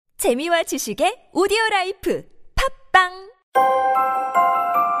재미와 지식의 오디오라이프 팝빵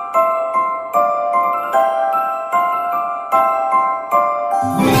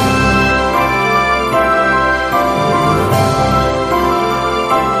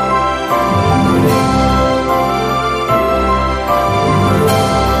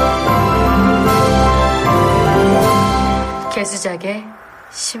개수작의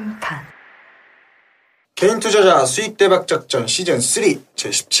심판. 개인 투자자 수익 대박 작전 시즌 3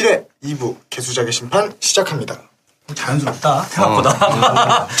 제17회 2부 개수작의 심판 시작합니다. 자연스럽다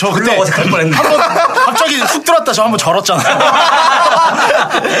생각보다. 저 그때 어색할 뻔했네. 한번 갑자기 훅 들어왔다 저 한번 절었잖아.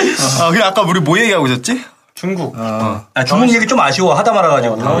 그냥 아까 우리 뭐 얘기하고 있었지? 중국. 중국 얘기 좀 아쉬워 하다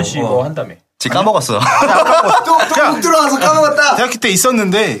말아가지고. 다원 씨 이거 한다며. 지금 까먹었어. 또 들어와서 까먹었다. 대학교 때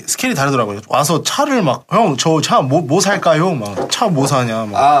있었는데 스케일이 다르더라고요. 와서 차를 막 형 저 차 뭐 살까요? 막 차 뭐 사냐?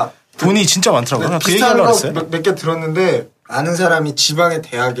 막 돈이 진짜 많더라고요. 그 얘기하려고 했어요. 몇 개 들었는데 아는 사람이 지방의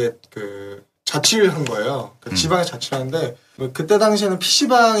대학에 그 자취를 한 거예요. 그 지방에 자취를 하는데 그때 당시에는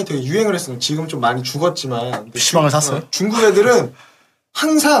PC방이 되게 유행을 했어요. 지금 좀 많이 죽었지만 PC방을 샀어요? 중국 애들은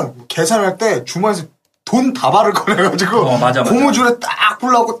항상 계산할 때 주머니에서 돈 다발을 꺼내가지고 맞아. 고무줄에 딱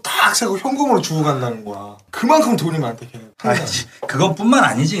불라고 딱 세고 현금으로 주고 간다는 거야. 그만큼 돈이 많대 걔는. 그것뿐만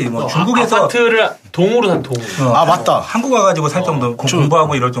아니지. 뭐 중국에서 아파트를 동으로 산 동으로. 맞다. 한국 와가지고 살 정도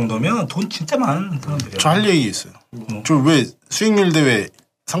공부하고 이럴 정도면 돈 진짜 많은 사람들이야. 저 할 얘기 있어요. 저 왜 수익률 대회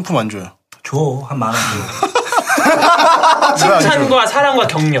상품 안 줘요? 줘. 한 10,000원 줘. 칭찬과 사랑과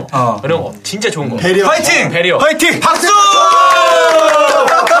격려 이런 거 진짜 좋은 거. 배려. 화이팅! 배려. 화이팅! 박수!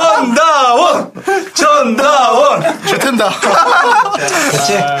 전다원! 좋텐다.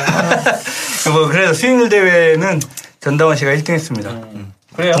 그렇지. 뭐 그래서 수익률 대회는 전다원 씨가 1등 했습니다.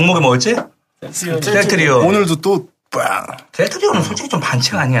 그래요? 종목이 뭐였지? 셀트리오. 오늘도 또 빵. 셀트리오는 솔직히 좀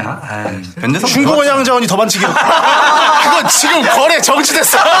반칙 아니야. 중고원양 자원이 더 반칙이야. 그거 지금 거래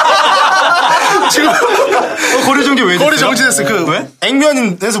정지됐어. 지금 거래 정지 왜 됐어? 거래 정지됐어. 왜?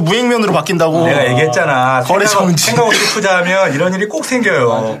 액면에서 무액면으로 바뀐다고. 내가 얘기했잖아. 거래 정지. 생각 없이 투자하면 이런 일이 꼭 생겨요.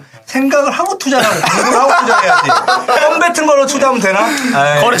 맞아. 생각을 하고 투자하고 공부를 하고 투자해야지. 껌 같은 걸로 투자하면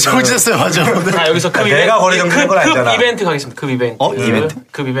되나? 거래 정지됐어요, 맞아. 자, 여기서 내가 거래 정지된 건 아니잖아. 급 이벤트 가겠습니다. 급 이벤트. 이벤트?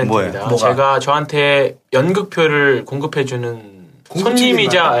 급 이벤트입니다. 뭐예요? 제가 저한테 연극표를 공급해주는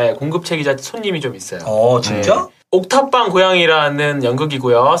손님이자 공급책이자 손님이 좀 있어요. 진짜? 옥탑방 고양이라는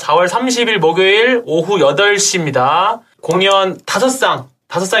연극이고요. 4월 30일 목요일 오후 8시입니다. 공연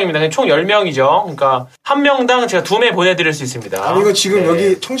 5쌍입니다. 총 10명이죠. 그러니까 한 명당 제가 2매 보내드릴 수 있습니다. 아니 이거 지금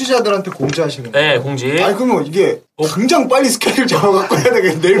여기 청취자들한테 공지하시는 거예요? 네, 공지. 아니 그러면 이게 당장 빨리 스케줄 잡아갖고 해야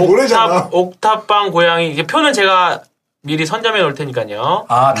되겠네. 내일 모레잖아. 옥탑방 고양이. 이게 표는 제가 미리 선점해 놓을 테니까요.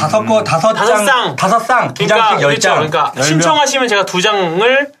 5쌍. 2장씩 10장. 그러니까 신청하시면 제가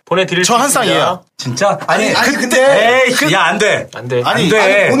 2장을 보내드릴 수 있습니다. 저 한 쌍이에요. 진짜? 아니 근데 야, 안 돼. 안 돼. 안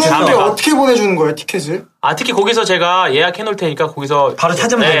돼. 보내는데 어떻게 보내주는 거예요, 티켓을? 티켓 거기서 제가 예약해 놓을 테니까 거기서 바로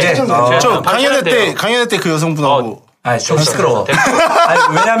찾으면 되게. 저 강연회 때 그 여성분하고. 좀 시끄러워.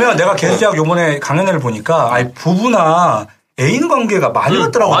 왜냐면 내가 개수작 요번에 강연회를 보니까 부부나 애인 관계가 많이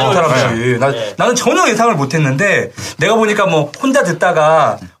왔더라고, 그 사람들이. 나는 전혀 예상을 못 했는데, 내가 보니까 뭐, 혼자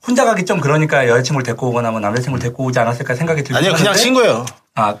듣다가, 혼자 가기 좀 그러니까 여자친구를 데리고 오거나 뭐 남자친구를 데리고 오지 않았을까 생각이 들고. 아니요, 그냥 친구예요.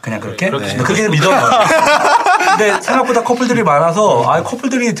 그냥 그렇게? 그렇게 믿어. 근데 생각보다 커플들이 많아서,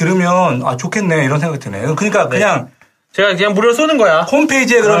 커플들이 들으면, 좋겠네, 이런 생각이 드네. 그러니까 그냥, 제가 그냥 무료로 쏘는 거야.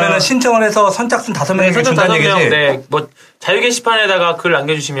 홈페이지에 그러면은 신청을 해서 선착순 5명에게 준다는 얘기지? 네. 뭐, 자유 게시판에다가 글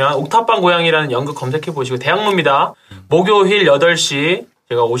남겨주시면, 옥탑방 고양이라는 연극 검색해보시고, 대학로입니다. 목요일 8시.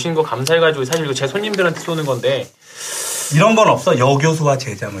 제가 오신 거 감사해가지고, 사실 이거 제 손님들한테 쏘는 건데. 이런 건 없어? 여교수와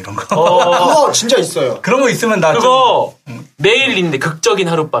제자 뭐 이런 거? 그거 진짜 있어요. 그런 거 있으면 나 그거, 매일인데, 극적인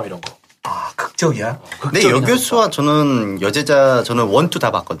하룻밤 이런 거. 극적이야? 근데 여교수와 저는 여제자, 저는 원투 다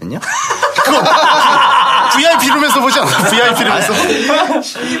봤거든요. VIP 룸에서 보지 않아? VIP 룸에서.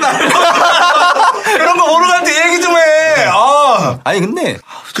 그런 거 모르는데 얘기 좀 해. 아니 근데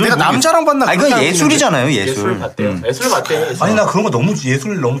내가 남자랑 봤나? 아니 그건 예술이잖아요, 예술. 예술을 봤대요. 예술을 봤대요. 아니 나 그런 거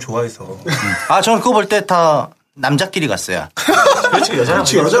예술을 너무 좋아해서. 저는 그거 볼 때 다 남자끼리 갔어요. 그렇지, 여자랑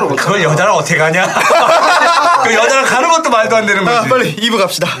그걸 여자랑 어떻게 가냐? 그 여자랑 가는 것도 말도 안 되는 거지. 빨리 2부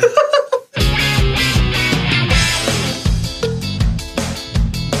갑시다.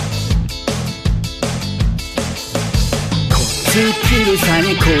 스키를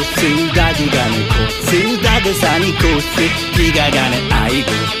사니 코스 가져가는 코스 다드사니 코스 비가 가는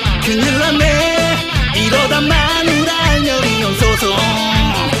아이고 큰일 났네 이러다 마누라 알면이 온소서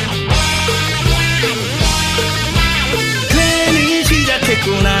괜히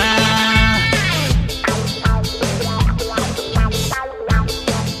시작했구나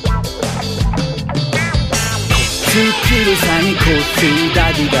스키를 사니 코스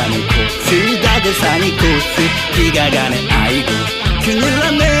코스닥을 가는 코스닥을 사니 코스 비가 가네 아이고 큰일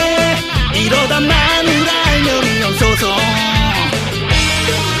났네 이러다 마누라 알면 없어서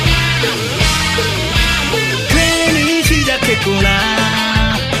괜히 시작했구나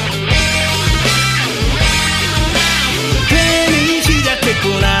괜히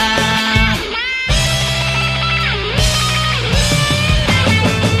시작했구나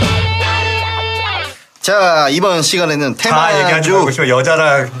자, 이번 시간에는 다 얘기하지 테마주 말고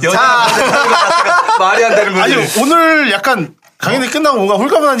여자랑 말이 안 되는 거지. 아니 오늘 약간 강연이 끝나고 뭔가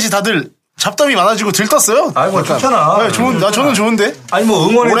홀가분한지 다들 잡담이 많아지고 들떴어요. 아이고 약간. 좋잖아. 네, 저는 좋은데. 아니 뭐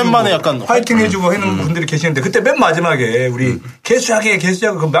응원해주고 오랜만에 약간 화이팅 해주고 하는 분들이 계시는데 그때 맨 마지막에 우리 개수하게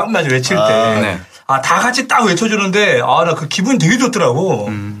그 막맞이 외칠 때 다 같이 딱 외쳐주는데 나 그 기분이 되게 좋더라고.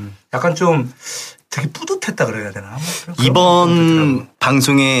 약간 좀 되게 뿌듯했다 그래야 되나? 이번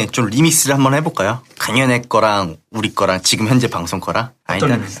방송에 좀 리믹스를 한번 해볼까요? 강연의 거랑 우리 거랑 지금 현재 방송 거랑.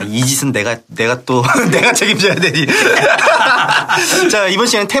 아니다. 이 짓은 내가 또 내가 책임져야 되지. 자, 이번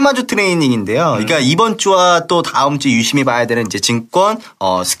시간은 테마주 트레이닝인데요. 그러니까 이번 주와 또 다음 주 유심히 봐야 되는 이제 증권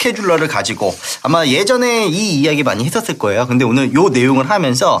스케줄러를 가지고 아마 예전에 이 이야기 많이 했었을 거예요. 근데 오늘 요 내용을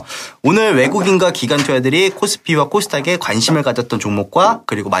하면서 오늘 외국인과 기관 투자들이 코스피와 코스닥에 관심을 가졌던 종목과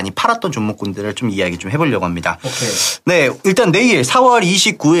그리고 많이 팔았던 종목군들을 좀 이야기 좀 해보려고 합니다. 오케이. 네, 일단 내일 4월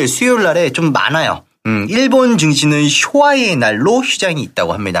 29일 수요일 날에 좀 많아요. 일본 증시는 쇼와이의 날로 휴장이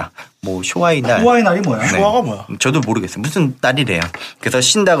있다고 합니다. 뭐 쇼와이 날. 쇼와이 날이 뭐야? 네. 쇼와가 뭐야? 저도 모르겠어요. 무슨 날이래요. 그래서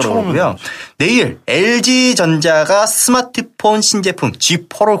쉰다 그러고요. 내일 LG전자가 스마트폰 신제품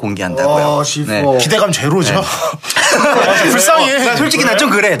G4를 공개한다고요. G4. 네. 기대감 제로죠. 네. 불쌍해. 나 솔직히 난 좀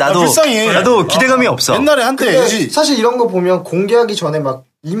그래. 나도 불쌍해. 나도 기대감이 없어. 옛날에 한때 근데 LG 사실 이런 거 보면 공개하기 전에 막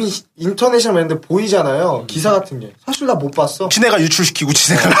이미 인터넷이나 이런 데 보이잖아요. 기사 같은 게. 사실 나 못 봤어. 지네가 유출시키고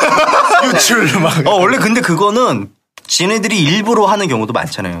지네가 유출 막. 원래 근데 그거는 지네들이 일부러 하는 경우도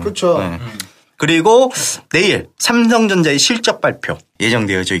많잖아요. 그렇죠. 네. 그리고 내일 삼성전자의 실적 발표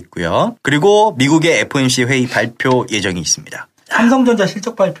예정되어져 있고요. 그리고 미국의 FOMC 회의 발표 예정이 있습니다. 삼성전자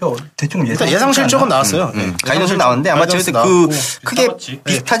실적 발표 대충 예상 실적은 나왔어요. 가이던스 나왔는데 아마 저희도 그 크게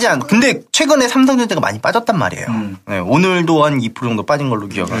비슷하지 않. 근데 최근에 삼성전자가 많이 빠졌단 말이에요. 네, 오늘도 한 2% 정도 빠진 걸로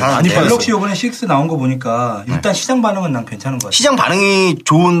기억을 하는데. 아니 갤럭시 이번에 6 나온 거 보니까 일단 시장 반응은 난 괜찮은 것 같아. 시장 반응이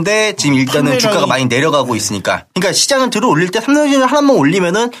좋은데 지금 일단은 주가가 많이 내려가고 있으니까. 그러니까 시장을 들어 올릴 때 삼성전자 하나만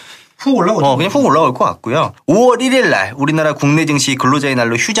올리면은 훅 올라오죠. 그냥 훅 올라올 것 같고요. 5월 1일 날 우리나라 국내 증시 근로자의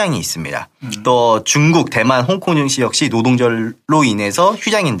날로 휴장이 있습니다. 또 중국, 대만, 홍콩 증시 역시 노동절로 인해서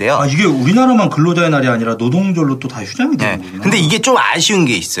휴장인데요. 아, 이게 우리나라만 근로자의 날이 아니라 노동절로 또 다 휴장이 되는 거구나. 네. 근데 이게 좀 아쉬운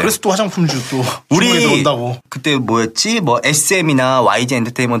게 있어요. 그래서 또 화장품주 또 우리 온다고. 그때 뭐였지? 뭐 SM이나 YG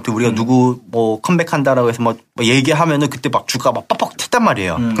엔터테인먼트 우리가 누구 뭐 컴백한다라고 해서 뭐 얘기하면은 그때 막 주가 막 빡빡 튀단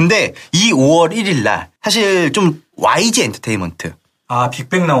말이에요. 근데 이 5월 1일 날 사실 좀 YG 엔터테인먼트 아,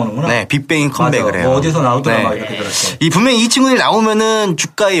 빅뱅 나오는구나. 네, 빅뱅이 컴백을 맞아. 해요. 뭐 어디서 나오더라 네. 막 이렇게 들었어. 분명히 이 친구들이 나오면은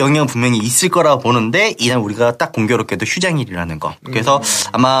주가에 영향 분명히 있을 거라고 보는데 이날 우리가 딱 공교롭게도 휴장일이라는 거. 그래서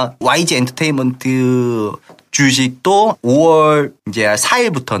아마 YG 엔터테인먼트 주식도 5월 이제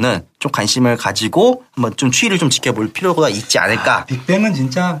 4일부터는 좀 관심을 가지고 한번 좀 추이를 좀 지켜볼 필요가 있지 않을까. 빅뱅은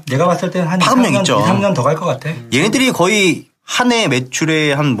진짜 내가 봤을 때는 한 파급력 2, 3년, 있죠. 2, 3년 더 갈 것 같아. 얘네들이 거의 한 해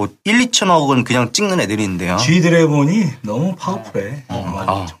매출에 한 뭐 1, 2천억은 그냥 찍는 애들인데요. G드래곤이 너무 파워풀해.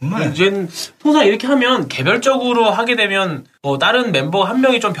 정말. 이젠 통상 이렇게 하면 개별적으로 하게 되면 다른 멤버 한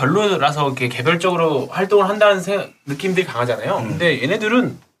명이 좀 별로라서 이렇게 개별적으로 활동을 한다는 느낌들이 강하잖아요. 근데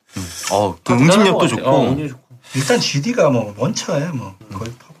얘네들은 그 응집력도 좋고. 일단 GD가 뭐 원처에 뭐 거의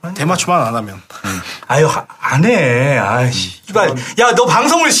파워풀하니까. 대마초만 안 하면. 아유 안 해. 씨발. 야 너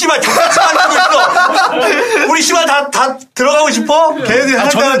방송을 씨발 똑같이 안 하고 있어. 우리 씨발 다 들어가고 싶어? 걔네들이 하는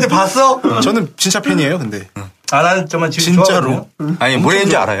사람한테 봤어? 저는 진짜 팬이에요. 근데. 나는 정말 진짜로. 아니 뭐라는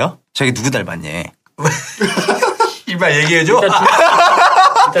줄 알아요? 자기 누구 닮았니? 씨발 얘기해줘.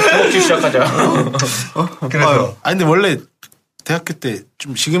 일단 주먹질 시작하자. 그래서. 아니 근데 원래 대학교 때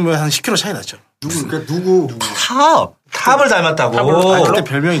좀 지금은 한 10kg 차이 나죠. 누구? 탑을 닮았다고. 그때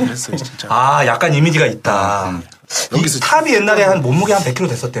별명이 그랬어요, 진짜. 아, 약간 이미지가 있다. 여기서 탑이 옛날에 한 몸무게 한 100kg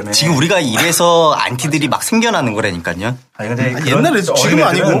됐었다며. 지금 우리가 이래서 안티들이 막 생겨나는 거라니까요. 아니 근데 옛날에 지금은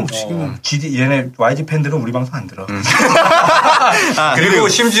아니고 지금 GD 얘네 YG 팬들은 우리 방송 안 들어. 그리고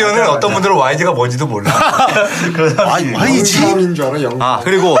심지어는 어떤 분들은 YG가 뭔지도 몰라. YG인 줄 알아.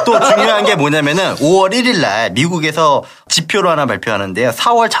 그리고 또 중요한 게 뭐냐면은 5월 1일 날 미국에서 지표를 하나 발표하는데요.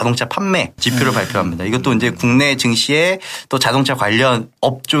 4월 자동차 판매 지표를 발표합니다. 이것도 이제 국내 증시에 또 자동차 관련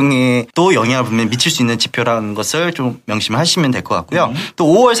업종에 또 영향을 분명히 미칠 수 있는 지표라는 것을 좀 명심하시면 될 것 같고요. 또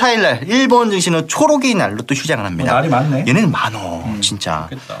 5월 4일 날 일본 증시는 초록의 날로 또 휴장을 합니다. 날이 많네. 얘네는 많어 진짜.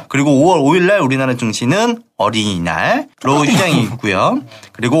 그리고 5월 5일날 우리나라 증시는 어린이날로 휴장이 있고요.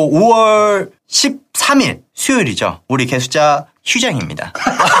 그리고 5월 13일 수요일이죠. 우리 개수자 휴장입니다.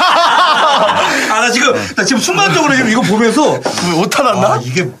 나 지금 순간적으로 지금 이거 보면서 오타났나?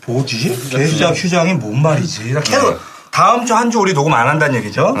 이게 뭐지? 개수자 휴장이 뭔 말이지? 나 계속 다음 주 한 주 우리 녹음 안 한다는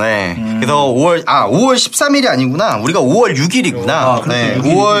얘기죠? 네. 그래서 5월 13일이 아니구나. 우리가 5월 6일이구나. 네.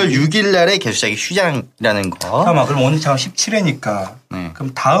 5월 6일 날에 개수자기 휴장이라는 거. 잠깐만, 그럼 오늘 참 17회니까. 네.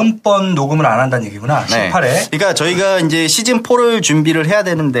 그럼 다음번 녹음을 안 한다는 얘기구나. 18회. 네. 그러니까 저희가 이제 시즌 4를 준비를 해야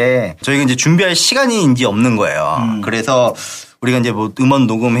되는데 저희가 이제 준비할 시간이 이제 없는 거예요. 그래서 우리가 이제 뭐 음원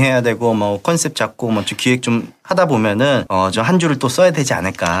녹음해야 되고 뭐 컨셉 잡고 뭐 기획 좀 하다 보면은 좀 한 주를 또 써야 되지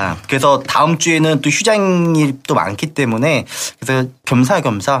않을까. 그래서 다음 주에는 또 휴장이 또 많기 때문에 그래서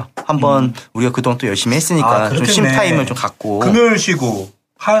겸사겸사 한번 우리가 그동안 또 열심히 했으니까 좀 쉼타임을 좀 갖고 금요일 쉬고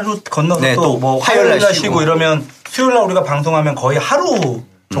하루 건너서 네, 또 뭐 화요일 날 쉬고 이러면 수요일 날 우리가 방송하면 거의 하루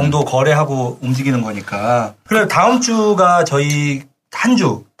정도 거래하고 움직이는 거니까. 그래 다음 주가 저희 한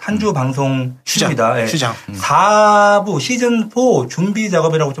주 방송 휴장입니다. 네. 휴장. 4부 시즌 4 준비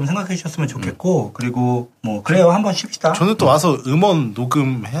작업이라고 좀 생각해 주셨으면 좋겠고 그리고 뭐 그래요 한번 쉽시다. 저는 또 와서 음원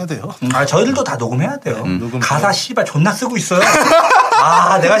녹음해야 돼요. 저희들도 다 녹음해야 돼요. 가사 씨발 존나 쓰고 있어요.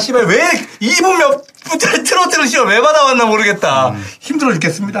 내가 씨발 왜 2분 몇 분짜리 트로트를 씨발 왜 받아왔나 모르겠다. 힘들어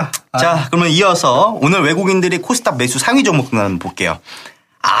죽겠습니다. 자, 그러면 이어서 오늘 외국인들이 코스닥 매수 상위 종목 한번 볼게요.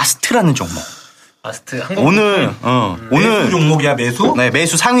 아스트라는 종목. 아스트 오늘 매수 종목이야 매수? 네,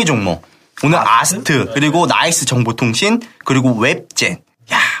 매수 상위 종목. 오늘 아스트 그리고 나이스 정보통신 그리고 웹젠.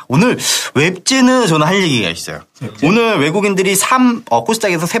 야, 오늘 웹젠은 저는 할 얘기가 있어요. 오늘 외국인들이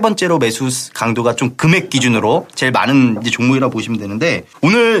코스닥에서 세 번째로 매수 강도가 좀 금액 기준으로 제일 많은 이제 종목이라고 보시면 되는데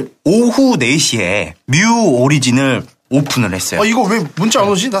오늘 오후 4시에 뮤 오리진을 오픈을 했어요. 이거 왜 문자 안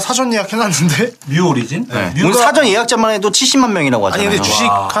오지? 나 사전 예약해놨는데. 뮤 오리진? 네. 오늘 사전 예약자만 해도 70만 명이라고 하잖아요. 아니 근데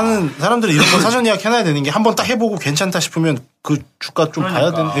주식하는 사람들이 이런 거 사전 예약해놔야 되는 게 한번 딱 해보고 괜찮다 싶으면 그 주가 좀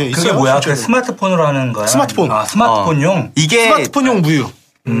봐야 되는. 네, 그게 뭐야? 그 스마트폰으로 하는 거야? 스마트폰. 스마트폰용? 이게 스마트폰용 뮤.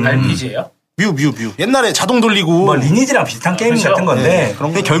 RPG예요? 뮤. 옛날에 자동 돌리고. 뭐 리니지랑 비슷한 게임 같은 건데.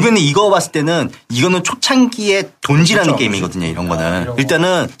 근데 결국에는 이거 봤을 때는 이거는 초창기에 돈지라는 게임이거든요. 이런 거는.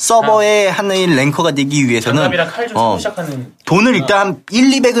 일단은 서버에 하나의 랭커가 되기 위해서는 장갑이랑 칼 좀 시작하는 돈을 일단 1,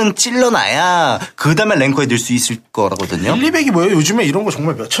 200은 찔러놔야 그 다음에 랭커에 들 수 있을 거라거든요. 1, 200이 뭐예요? 요즘에 이런 거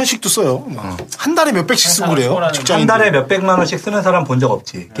정말 몇 천씩도 써요. 한 달에 몇 백씩 쓰고 그래요. 한 달에 몇 백만 원씩 쓰는 사람 본 적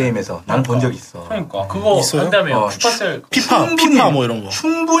없지. 게임에서. 나는 본 적 있어. 그러니까 그거 있어요? 한다음에 슈퍼셀 피파 뭐 이런 거.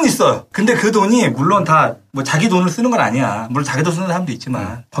 충분히 써요. 근데 그 돈이 물론 다 뭐 자기 돈을 쓰는 건 아니야. 물론 자기 돈 쓰는 사람도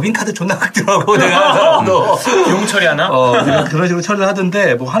있지만 법인카드 존나 깎더라고 내가 하는 사람도 비용 처리하나? 그런 식으로 처리를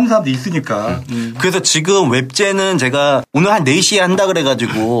하던데 뭐 하는 사람도 있으니까. 그래서 지금 웹제는 제가 오늘 한 4시에 한다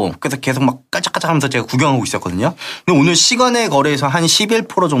그래가지고 그래서 계속 막 깔짝깔짝 하면서 제가 구경하고 있었거든요. 근데 오늘 시간의 거래에서 한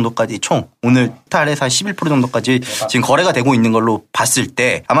 11% 정도까지 총 오늘 탈에서 한 11% 정도까지 지금 거래가 되고 있는 걸로 봤을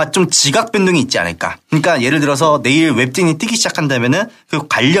때 아마 좀 지각 변동이 있지 않을까. 그러니까 예를 들어서 내일 웹진이 뜨기 시작한다면은 그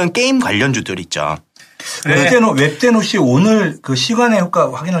관련 게임 관련주들 있죠. 웹젠 혹시 오늘 그 시간의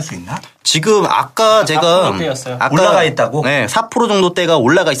효과 확인할 수 있나? 지금 아까 제가 올라가 있다고? 네, 4% 정도대가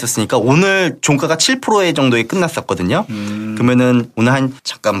올라가 있었으니까 오늘 종가가 7% 정도에 끝났었거든요. 그러면은 오늘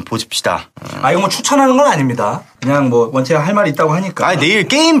잠깐 보십시다. 이거 뭐 추천하는 건 아닙니다. 그냥 뭐 원체 할 말이 있다고 하니까. 내일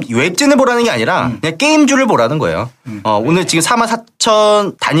게임 웹진을 보라는 게 아니라 그냥 게임주를 보라는 거예요. 오늘 지금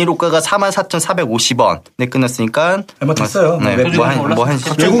 44,000 단일 호가가 44,450원에 끝났으니까 뭐 됐어요. 네,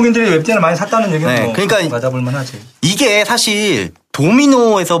 외국인들이 웹진을 많이 샀다는 얘기는 네, 뭐 그러니까 맞아볼 만하지. 이게 사실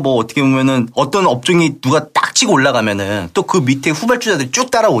도미노에서 뭐 어떻게 보면은 어떤 업종이 누가 딱 치고 올라가면은 또 그 밑에 후발주자들이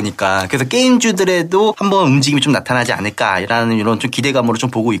쭉 따라오니까 그래서 게임주들에도 한번 움직임이 좀 나타나지 않을까라는 이런 좀 기대감으로 좀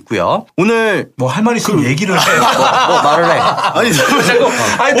보고 있고요. 오늘 뭐 할 말 있으면 얘기를 해. 뭐 말을 해. 아니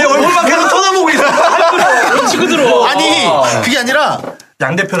내 얼굴만 계속 쳐다보고 있어. 치고 들어. 아니 그게 아니라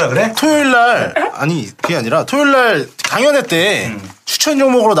양 대표라 그래? 토요일 날 강연회 때 추천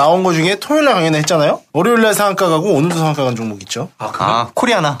종목으로 나온 거 중에 토요일 날 강연회 했잖아요. 월요일 날 상한가 가고 오늘도 상한가 간 종목 있죠.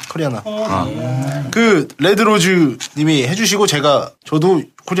 코리아나. 그 레드로즈 님이 해주시고 저도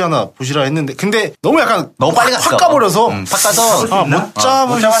코리아나 보시라 했는데 근데 너무 빨리 갔어. 확 가버려서 확 가서 못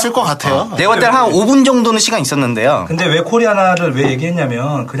잡으셨을 것 같아요. 내가 볼 때는 한 5분 정도는 시간 있었는데요. 근데 왜 코리아나를 왜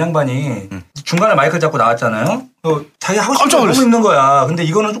얘기했냐면 그 양반이 중간에 마이크를 잡고 나왔잖아요. 자기 하고 싶은 거 하고 있는 거야. 근데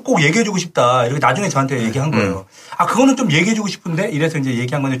이거는 꼭 얘기해주고 싶다. 이렇게 나중에 저한테 얘기한 거예요. 그거는 좀 얘기해주고 싶은데 이래서 이제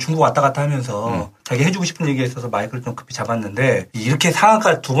얘기한 건데 중국 왔다 갔다 하면서 자기 해주고 싶은 얘기가 있어서 마이크를 좀 급히 잡았는데 이렇게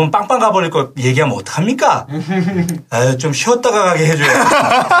상한가 2번 빵빵 가버릴 거 얘기하면 어떡합니까? 좀 쉬었다가 가게 해줘요.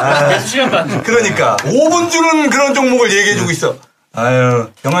 시간도 안 돼. 그러니까 5분 주는 그런 종목을 얘기해주고 있어. 아유,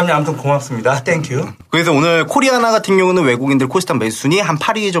 영감님 아무튼 고맙습니다. 땡큐. 그래서 오늘 코리아나 같은 경우는 외국인들 코스닥 매수순위 한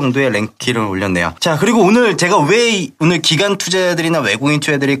 8위 정도의 랭킹을 올렸네요. 자, 그리고 오늘 제가 왜 오늘 기관 투자자들이나 외국인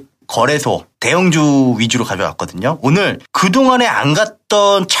투자자들이 거래소, 대형주 위주로 가져왔거든요. 오늘 그동안에 안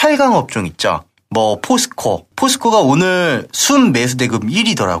갔던 찰강 업종 있죠. 뭐 포스코가 오늘 순 매수 대금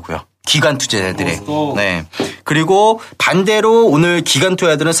 1위더라고요. 기관 투자자들의. 네. 그리고 반대로 오늘 기관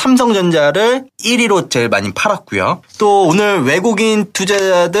투자자들은 삼성전자를 1위로 제일 많이 팔았고요. 또 오늘 외국인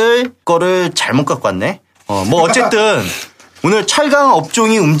투자자들 거를 잘못 갖고 왔네. 뭐 어쨌든 오늘 철강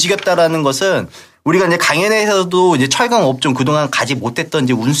업종이 움직였다라는 것은 우리가 이제 강연에서도 이제 철강 업종 그동안 가지 못했던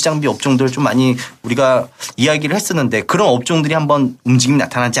이제 운수 장비 업종들을 좀 많이 우리가 이야기를 했었는데 그런 업종들이 한번 움직임이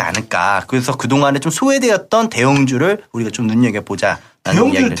나타나지 않을까. 그래서 그동안에 좀 소외되었던 대형주를 우리가 좀 눈여겨보자.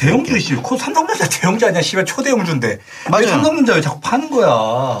 대형주이지. 삼성전자 대형주 아니야? 씨발 초대형주인데. 맞아. 삼성전자 왜 자꾸 파는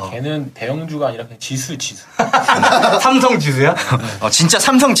거야? 걔는 대형주가 아니라 그냥 지수. 삼성 지수야? 진짜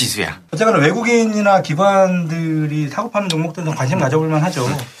삼성 지수야. 어쨌거나 외국인이나 기관들이 사고 파는 종목들은 관심 가져볼만 하죠.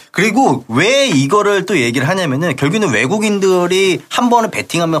 그리고 왜 이거를 또 얘기를 하냐면은 결국에는 외국인들이 한 번에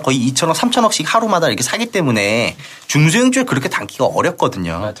베팅하면 거의 2천억, 3천억씩 하루마다 이렇게 사기 때문에 중소형주에 그렇게 담기가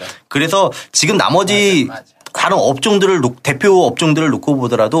어렵거든요. 맞아. 그래서 지금 나머지 맞아. 다른 업종들을 대표 업종들을 놓고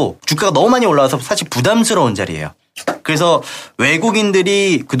보더라도 주가가 너무 많이 올라와서 사실 부담스러운 자리예요. 그래서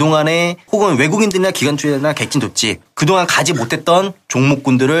외국인들이 그동안에 혹은 외국인들이나 기관주나 객진도지 그동안 가지 못했던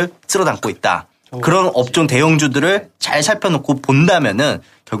종목군들을 쓸어 담고 있다. 그런 업종 대형주들을 잘 살펴놓고 본다면은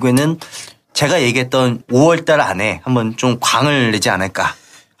결국에는 제가 얘기했던 5월달 안에 한번 좀 광을 내지 않을까.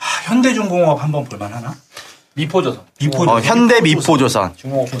 현대중공업 한번 볼만하나? 미포조선. 현대 미포조선.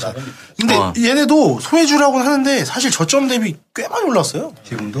 중공업보다는 근데 얘네도 소외주라고는 하는데 사실 저점 대비 꽤 많이 올랐어요.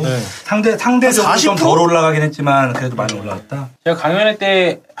 지금도 네. 상대적으로 좀 덜 올라가긴 했지만 그래도 많이 올라갔다. 제가 강연회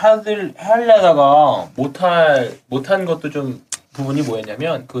때 하려다가 못한 것도 좀 부분이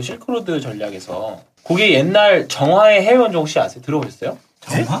뭐였냐면 그 실크로드 전략에서 그게 옛날 정화의 해외원정 혹시 아세요? 들어보셨어요?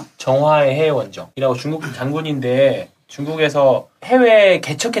 정화? 정화의 해외원정이라고 중국 장군인데 중국에서 해외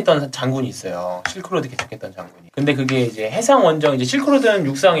개척했던 장군이 있어요. 실크로드 개척했던 장군이. 근데 그게 이제 해상원정, 이제 실크로드는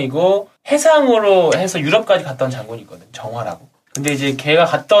육상이고 해상으로 해서 유럽까지 갔던 장군이 있거든. 정화라고. 근데 이제 걔가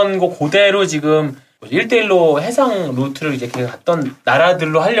갔던 곳 그대로 지금 1대1로 해상 루트를 이제 걔가 갔던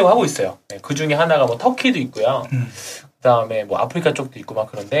나라들로 하려고 하고 있어요. 네, 그 중에 하나가 뭐 터키도 있고요. 그 다음에 뭐 아프리카 쪽도 있고 막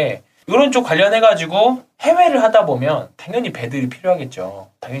그런데 이런 쪽 관련해가지고 해외를 하다 보면 당연히 배들이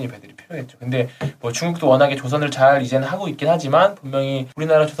필요하겠죠. 근데 뭐 중국도 워낙에 조선을 잘 이제는 하고 있긴 하지만 분명히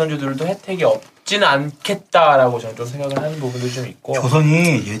우리나라 조선주들도 혜택이 없지는 않겠다라고 저는 좀 생각을 하는 부분도 좀 있고.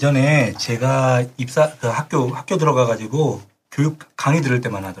 조선이 예전에 제가 학교 들어가가지고 교육 강의 들을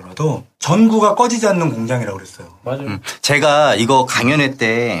때만 하더라도 전구가 꺼지지 않는 공장이라고 그랬어요. 맞아요. 제가 이거 강연회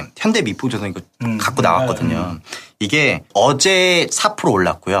때 현대 미포조선 이거 갖고 나왔거든요. 이게 어제 4%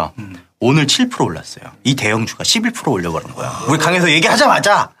 올랐고요. 오늘 7% 올랐어요. 이 대형주가 11% 올려버린 거야. 우리 강에서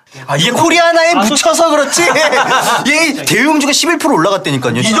얘기하자마자 이게 코리아나에 묻혀서 그렇지. 얘 대형주가 11%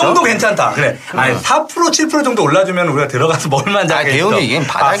 올라갔다니까요. 이 정도 괜찮다. 그래. 아니 4% 7% 정도 올라주면 우리가 들어가서 뭘만 잡겠어. 대형주 이게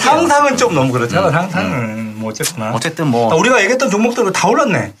바닥이야. 상상은 좀 너무 그렇잖아. 상상은 뭐 어쨌든 뭐 우리가 얘기했던 종목들은 다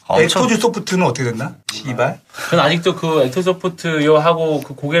올랐네. 엑토즈 소프트는 어떻게 됐나? 씨발. 전 아직도 그 엑토소프트요 하고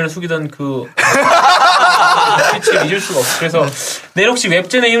그 고개를 숙이던 그 빛을 잊을 수가 없어. 그래서 내일 혹시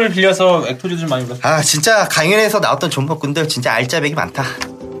웹젠의 힘을 빌려서 엑토즈 좀 많이 올랐어. 진짜 강연에서 나왔던 종목군들 진짜 알짜배기 많다.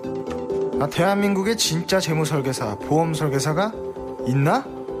 대한민국의 진짜 재무설계사, 보험설계사가 있나?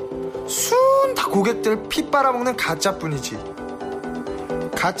 순 다 고객들 피 빨아먹는 가짜뿐이지.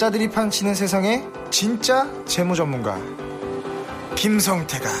 가짜들이 판치는 세상에 진짜 재무전문가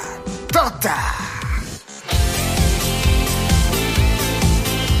김성태가 떴다.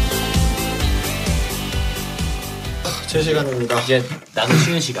 제 시간입니다. 이제 나도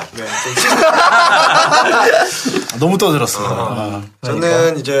쉬는 시간. 네, 너무 떠들었어.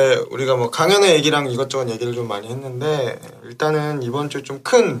 저는 이제 우리가 뭐 강연의 얘기랑 이것저것 얘기를 좀 많이 했는데 일단은 이번 주에 좀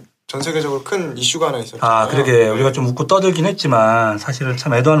큰 전 세계적으로 큰 이슈가 하나 있었잖아요. 그러게. 우리가 좀 웃고 떠들긴 했지만 사실은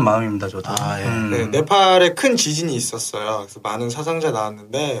참 애도하는 마음입니다, 저도. 네, 네팔에 큰 지진이 있었어요. 그래서 많은 사상자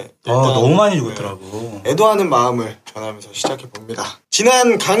나왔는데 너무 많이 죽었더라고. 애도하는 마음을 전하면서 시작해 봅니다.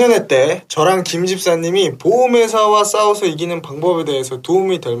 지난 강연회 때 저랑 김 집사님이 보험회사와 싸워서 이기는 방법에 대해서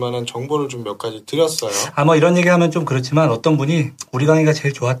도움이 될 만한 정보를 좀 몇 가지 드렸어요. 뭐 이런 얘기하면 좀 그렇지만 어떤 분이 우리 강의가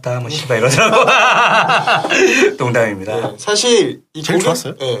제일 좋았다, 뭐 씨발 이러더라고. 농담입니다. 네, 사실 제일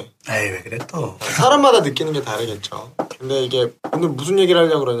좋았어요? 네. 에이, 왜 그래 또. 사람마다 느끼는 게 다르겠죠. 근데 이게 오늘 무슨 얘기를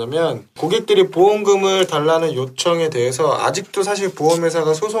하려고 그러냐면 고객들이 보험금을 달라는 요청에 대해서 아직도 사실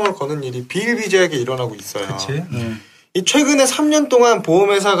보험회사가 소송을 거는 일이 비일비재하게 일어나고 있어요. 그치? 이 최근에 3년 동안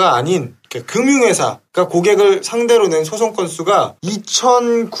보험회사가 아닌 금융회사가 고객을 상대로 낸 소송 건수가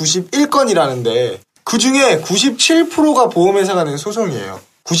 2091건이라는데 그 중에 97%가 보험회사가 낸 소송이에요.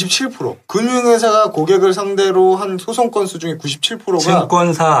 97%. 금융회사가 고객을 상대로 한 소송 건수 중에 97%가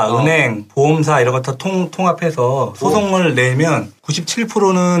증권사, 은행, 보험사 이런 거 다 통합해서 소송을 내면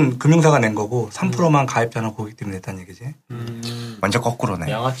 97%는 금융사가 낸 거고 3%만 가입자나 고객들이 냈다는 얘기지. 완전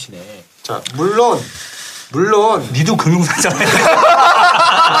거꾸로네. 양아치네. 자, 물론 니도 금융사잖아.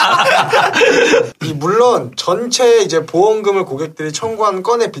 물론 전체 이제 보험금을 고객들이 청구한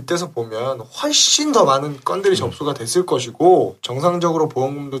건에 빗대서 보면 훨씬 더 많은 건들이 접수가 됐을 것이고 정상적으로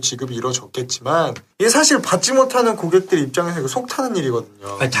보험금도 지급이 이루어졌겠지만 이게 사실 받지 못하는 고객들 입장에서 이거 속 타는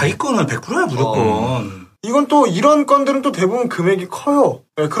일이거든요. 아니, 자기 거는 100%야 무조건. 이건 또 이런 건들은 또 대부분 금액이 커요.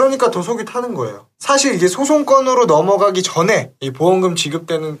 네, 그러니까 더 속이 타는 거예요. 사실 이게 소송건으로 넘어가기 전에 이 보험금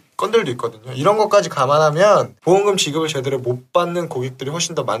지급되는 건들도 있거든요. 이런 것까지 감안하면 보험금 지급을 제대로 못 받는 고객들이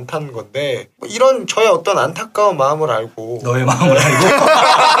훨씬 더 많다는 건데 뭐 이런 저의 어떤 안타까운 마음을 알고 너의 마음을 알고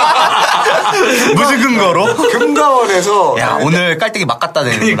무슨 근거로? 금감원에서 야 오늘 깔때기 막 갖다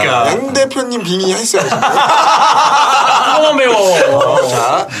대는구나. 그러니까. 양 대표님 빙의 했어요. 너무 매워.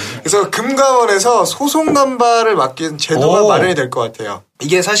 자, 그래서 금감원에서 소송 남발을 맡긴 제도가 마련이 될 것 같아요.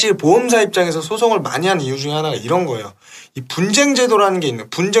 이게 사실 보험사 입장에서 소송을 많이 하는 이유 중에 하나가 이런 거예요. 이 분쟁 제도라는 게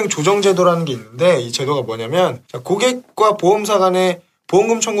분쟁 조정 제도라는 게 있는데 이 제도가 뭐냐면 고객과 보험사 간에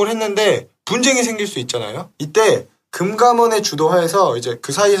보험금 청구를 했는데 분쟁이 생길 수 있잖아요. 이때 금감원의 주도하에서 이제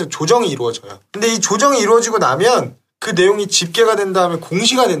그 사이에서 조정이 이루어져요. 근데 이 조정이 이루어지고 나면 그 내용이 집계가 된 다음에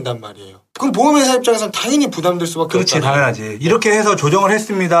공시가 된단 말이에요. 그럼 보험회사 입장에서는 당연히 부담될 수밖에 그렇지, 없잖아요. 당연하지. 이렇게 해서 조정을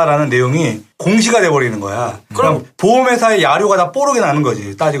했습니다라는 내용이 공시가 돼버리는 거야. 그럼 보험회사의 야료가 다 뽀록이 나는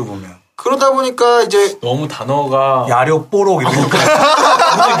거지, 따지고 보면. 그러다 보니까 이제 너무 단어가 야료 뽀록 이런 거.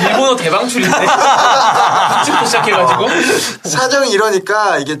 일본어 대방출인데. 쭉 시작해가지고. 사정이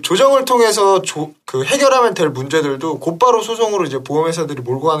이러니까 이게 조정을 통해서 해결하면 될 문제들도 곧바로 소송으로 이제 보험회사들이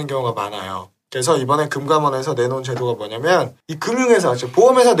몰고 가는 경우가 많아요. 그래서 이번에 금감원에서 내놓은 제도가 뭐냐면 이 금융회사, 즉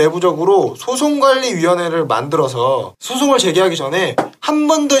보험회사 내부적으로 소송관리위원회를 만들어서 소송을 제기하기 전에 한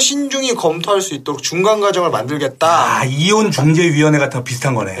번 더 신중히 검토할 수 있도록 중간 과정을 만들겠다. 아, 이혼중재위원회 같은 거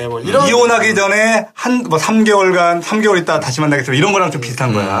비슷한 거네. 네, 뭐 이런 이혼하기 전에 3개월 있다 다시 만나겠습니다. 이런 거랑 좀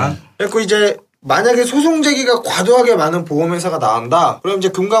비슷한 거야. 그리고 이제 만약에 소송 제기가 과도하게 많은 보험회사가 나온다. 그럼 이제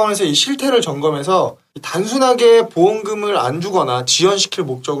금감원에서 이 실태를 점검해서 단순하게 보험금을 안 주거나 지연시킬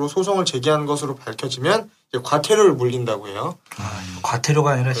목적으로 소송을 제기한 것으로 밝혀지면 이제 과태료를 물린다고 해요.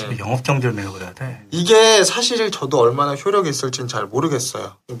 과태료가 아니라 영업정지를 내려버려야 돼. 이게 사실 저도 얼마나 효력이 있을지는 잘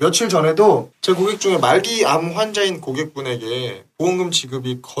모르겠어요. 며칠 전에도 제 고객 중에 말기암 환자인 고객분에게 보험금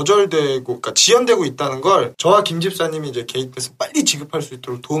지급이 거절되고, 그러니까 지연되고 있다는 걸 저와 김 집사님이 이제 개입해서 빨리 지급할 수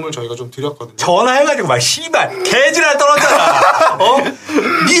있도록 도움을 저희가 좀 드렸거든요. 전화해가지고 막 씨발 개지랄 떨었잖아.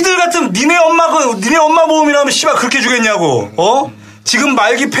 니들 같은 니네 엄마 보험이라면 씨발 그렇게 주겠냐고. 지금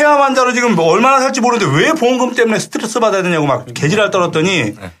말기 폐암 환자로 지금 얼마나 살지 모르는데 왜 보험금 때문에 스트레스 받아야 되냐고 막 개지랄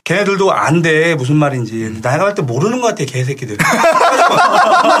떨었더니 걔네들도 안 돼 무슨 말인지 내가 할 때 모르는 것 같아 개새끼들.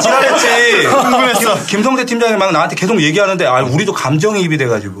 지랄했지. 김성태 팀장이 막 나한테 계속 얘기하는데 우리도 감정이입이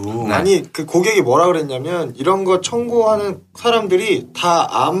돼가지고. 아니 그 고객이 뭐라 그랬냐면 이런 거 청구하는 사람들이 다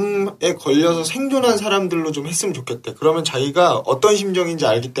암에 걸려서 생존한 사람들로 좀 했으면 좋겠대. 그러면 자기가 어떤 심정인지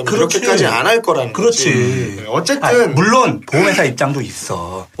알기 때문에 그렇게까지 안 할 거라는 거지. 그렇지. 어쨌든 물론 보험회사 입장도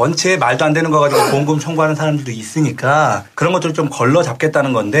있어. 원체 말도 안 되는 거 가지고 보험금 청구하는 사람들도 있으니까 그런 것들을 좀 걸러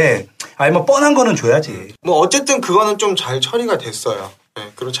잡겠다는 건데 뭐 뻔한 거는 줘야지. 뭐 어쨌든 그거는 좀 잘 처리가 됐어요. 네,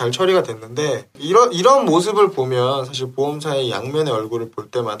 그리고 잘 처리가 됐는데 이런 모습을 보면 사실 보험사의 양면의 얼굴을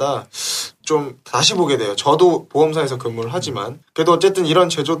볼 때마다 좀 다시 보게 돼요. 저도 보험사에서 근무를 하지만 그래도 어쨌든 이런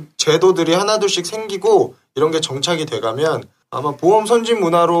제도들이 하나둘씩 생기고 이런 게 정착이 돼가면 아마 보험 선진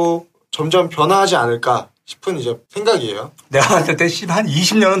문화로 점점 변화하지 않을까 싶은 이제 생각이에요. 내가 봤을 때 한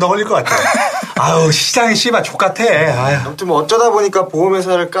 20년은 더 걸릴 것 같아. 아우 시장이 씨발 족같아. 아무튼 뭐 어쩌다 보니까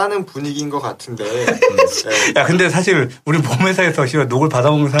보험회사를 까는 분위기인 것 같은데. 네. 야 근데 사실 우리 보험회사에서 씨발 녹을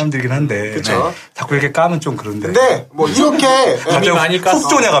받아먹는 사람들이긴 한데. 그쵸. 자꾸 이렇게 까면 좀 그런데. 근데 뭐 이렇게 이미 많이 깠어. 훅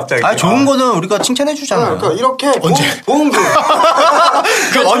쏘냐 갑자기. 좋은 거는 우리가 칭찬해 주잖아. 그러니까 이렇게 보험금.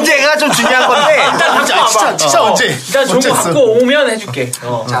 그 언제가 좀 중요한 건데. 진짜 언제? 일단 좋은 거 갖고 오면 해줄게.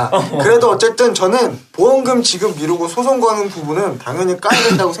 자, 그래도 어쨌든 저는 보험금 지급 미루고 소송 거는 부분은 당연히 까야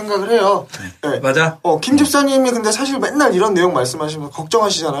된다고 생각을 해요. 네. 맞아. 김 집사님이 근데 사실 맨날 이런 내용 말씀하시면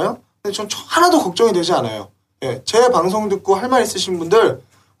걱정하시잖아요. 근데 전 하나도 걱정이 되지 않아요. 예, 제 방송 듣고 할 말 있으신 분들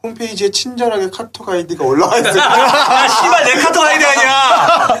홈페이지에 친절하게 카톡 아이디가 올라와 있어요. 씨발 내 카톡 아이디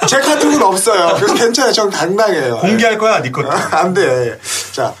아니야. 제 카톡은 없어요. 그래서 괜찮아요. 전 당당해요. 공개할 거야 네 것도. 안 돼.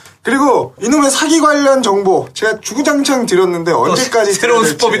 자, 그리고 이놈의 사기 관련 정보 제가 주구장창 드렸는데 언제까지 새로운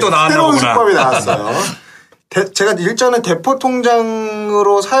수법이 또 나왔나 새로운 보구나. 수법이 나왔어요. 제가 일전에 대포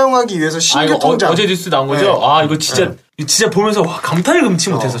통장으로 사용하기 위해서 신규 통장 어제 뉴스 나온 거죠? 네. 이거 진짜 보면서 감탄을 금치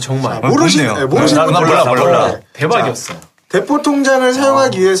못해서 정말. 모르시는 분들 몰라. 대박이었어. 대포 통장을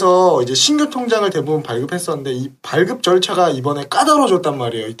사용하기 위해서 이제 신규 통장을 대부분 발급했었는데 이 발급 절차가 이번에 까다로워졌단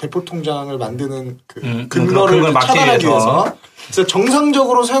말이에요. 이 대포 통장을 만드는 근거를 차단하기 위해서. 그래서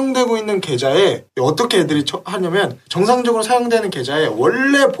정상적으로 사용되고 있는 계좌에 어떻게 애들이 하냐면 정상적으로 사용되는 계좌에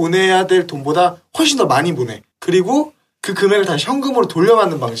원래 보내야 될 돈보다 훨씬 더 많이 보내. 그리고 그 금액을 다시 현금으로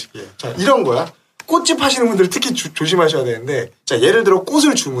돌려받는 방식이에요. 자, 이런 거야. 꽃집 하시는 분들 특히 조심하셔야 되는데, 자, 예를 들어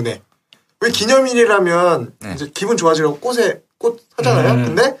꽃을 주문해. 왜 기념일이라면 이제 기분 좋아지려고 꽃 사잖아요.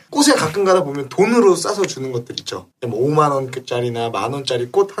 근데 꽃에 가끔 가다 보면 돈으로 싸서 주는 것들 있죠. 뭐 5만 원짜리나 만 원짜리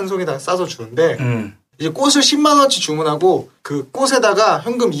꽃 한 송이다가 싸서 주는데 이제 꽃을 10만 원어치 주문하고 그 꽃에다가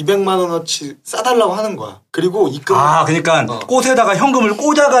현금 200만 원어치 싸달라고 하는 거야. 그리고 입금. 그러니까 꽃에다가 현금을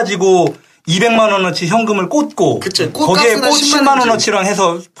꽂아가지고 200만 원어치 현금을 꽂고 그치. 거기에 꽃 10만 원어치랑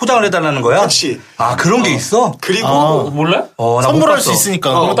해서 포장을 해달라는 거야? 그렇지. 그런 게 있어? 그리고 몰라? 나 선물할 수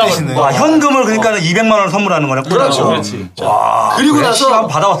있으니까. 현금을 그러니까 200만 원 선물하는 거네. 그렇죠. 그렇지. 와, 그리고 나서 한번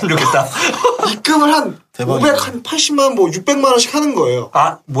받아왔으면 좋겠다. 입금을 한 500, 한 80만 원, 뭐 600만 원씩 하는 거예요.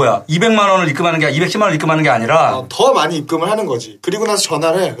 200만 원을 입금하는 게 210만 원을 입금하는 게 아니라 더 많이 입금을 하는 거지. 그리고 나서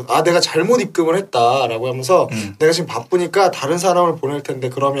전화를 해. 내가 잘못 입금을 했다라고 하면서 내가 지금 바쁘니까 다른 사람을 보낼 텐데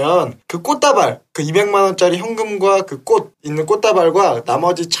그러면 그 꽃다발, 그 200만 원짜리 현금과 그 꽃 있는 꽃다발과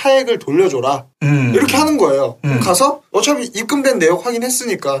나머지 차액을 돌려줘라. 이렇게 하는 거예요. 그럼 가서 어차피 입금된 내역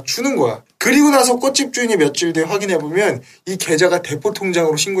확인했으니까 주는 거야. 그리고 나서 꽃집 주인이 며칠 뒤에 확인해보면 이 계좌가 대포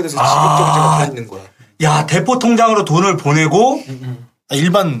통장으로 신고돼서 지급 정지가 돼 있는 거야. 야, 대포 통장으로 돈을 보내고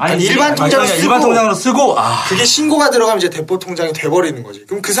일반 통장으로 쓰고 그게 신고가 들어가면 이제 대포 통장이 돼버리는 거지.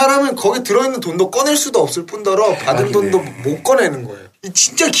 그럼 그 사람은 거기 들어있는 돈도 꺼낼 수도 없을 뿐더러 받은 돈도 못 꺼내는 거예요. 이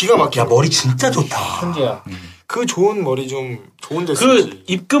진짜 기가 막혀. 야, 머리 진짜 좋다. 현재야. 그 좋은 머리 좀 좋은데 쓰지.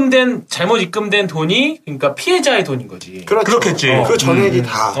 잘못 입금된 돈이 그러니까 피해자의 돈인 거지. 그렇죠. 그렇겠지. 그 전액이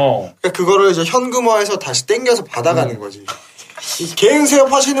다. 그러니까 그거를 이제 현금화해서 다시 땡겨서 받아가는 거지. 개인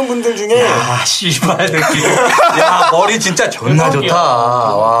세업 하시는 분들 중에 씨발 새끼. 야, 머리 진짜 존나 좋다.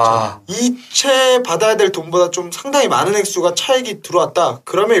 와. 이체 받아야 될 돈보다 좀 상당히 많은 액수가 차액이 들어왔다.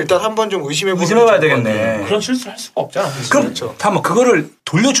 그러면 일단 한번 좀 의심해봐야 되겠네. 그런 실수를 할 수가 없잖아. 그럼 그렇죠. 그거를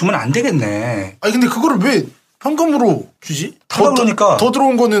돌려주면 안 되겠네. 근데 그거를 왜 현금으로 주지? 그러니까 더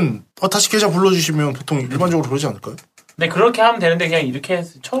들어온 거는 다시 계좌 불러주시면 보통 일반적으로 그러지 않을까요? 네, 그렇게 하면 되는데 그냥 이렇게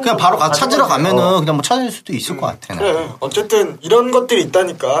해서 그냥 바로 찾으러 가면은 그냥 뭐 찾을 수도 있을 것 같아. 그래. 어쨌든 이런 것들이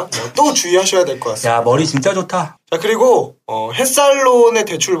있다니까 또 주의하셔야 될 것 같습니다. 야, 머리 진짜 좋다. 자, 그리고 햇살론의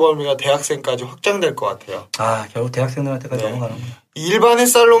대출 범위가 대학생까지 확장될 것 같아요. 결국 대학생들한테까지 넘어가는구나. 일반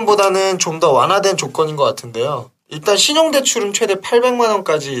햇살론보다는 좀 더 완화된 조건인 것 같은데요. 일단 신용대출은 최대 800만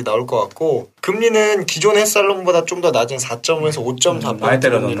원까지 나올 것 같고 금리는 기존 햇살론보다 좀 더 낮은 4.5에서 5.4%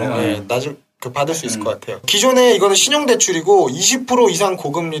 금리를 낮은 받을 수 있을 것 같아요. 기존에 이거는 신용대출이고 20% 이상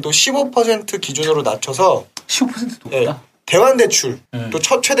고금리도 15% 기준으로 낮춰서 15%도 높다. 대환대출 또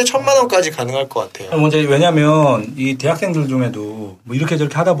최대 1,000만 원까지 가능할 것 같아요. 왜냐면 이 대학생들 중에도 뭐 이렇게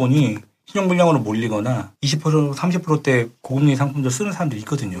저렇게 하다 보니 신용불량으로 몰리거나 20% 30%대 고금리 상품들 쓰는 사람들이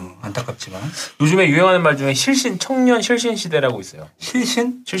있거든요. 안타깝지만. 요즘에 유행하는 말 중에 청년 실신 시대라고 있어요.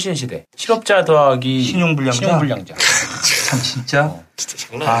 실신 시대. 실업자 더하기 신용불량자. 참 진짜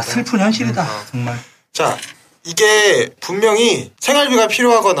장난 아니다. 슬픈 현실이다. 정말. 자, 이게 분명히 생활비가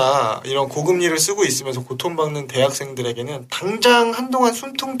필요하거나 이런 고금리를 쓰고 있으면서 고통받는 대학생들에게는 당장 한동안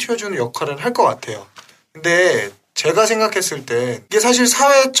숨통 틔워주는 역할을 할 것 같아요. 근데 제가 생각했을 때 이게 사실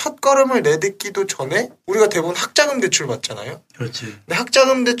사회 첫걸음을 내딛기도 전에 우리가 대부분 학자금 대출 받잖아요. 그렇지. 근데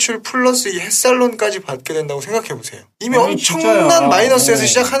학자금 대출 플러스 이 햇살론까지 받게 된다고 생각해보세요. 이미 엄청난 마이너스에서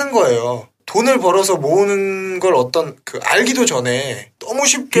시작하는 거예요. 돈을 벌어서 모으는 걸 알기도 전에 너무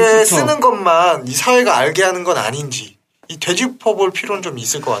쉽게 쓰는 것만 이 사회가 알게 하는 건 아닌지 이 되짚어볼 필요는 좀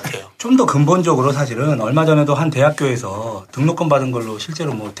있을 것 같아요. 좀 더 근본적으로 사실은 얼마 전에도 한 대학교에서 등록금 받은 걸로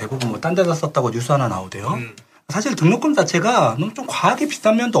실제로 대부분 딴 데다 썼다고 뉴스 하나 나오대요. 사실 등록금 자체가 너무 좀 과하게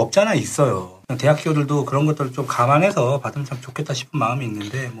비싼 면도 없잖아 있어요. 대학교들도 그런 것들을 좀 감안해서 받으면 참 좋겠다 싶은 마음이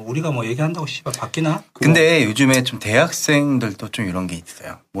있는데 우리가 얘기한다고 씨발 받기나? 근데 요즘에 좀 대학생들도 좀 이런 게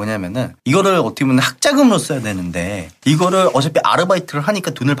있어요. 뭐냐면은 이거를 어떻게 보면 학자금으로 써야 되는데 이거를 어차피 아르바이트를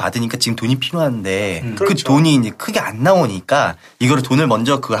하니까 돈을 받으니까 지금 돈이 필요한데 그 그렇죠. 돈이 이제 크게 안 나오니까 이거를 돈을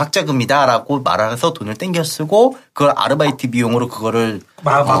먼저 그걸 학자금이다라고 말해서 돈을 땡겨 쓰고 그걸 아르바이트 비용으로 그거를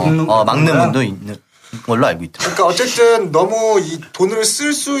막는 분도 있는. 걸로 알고 있죠. 그러니까 어쨌든 너무 이 돈을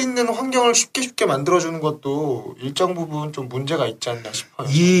쓸 수 있는 환경을 쉽게 만들어주는 것도 일정 부분 좀 문제가 있지 않나 싶어요.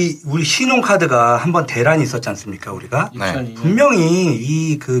 우리 신용카드가 한번 대란이 있었지 않습니까, 우리가? 네. 분명히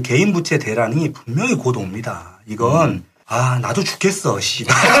이 그 개인 부채 대란이 분명히 곧 옵니다. 이건, 나도 죽겠어,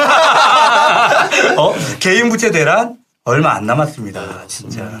 씨발. 개인 부채 대란 얼마 안 남았습니다,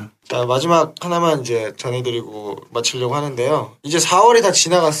 진짜. 자, 마지막 하나만 이제 전해드리고 마치려고 하는데요. 이제 4월이 다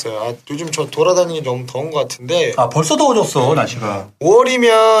지나갔어요. 요즘 저 돌아다니기 너무 더운 것 같은데. 벌써 더워졌어, 날씨가.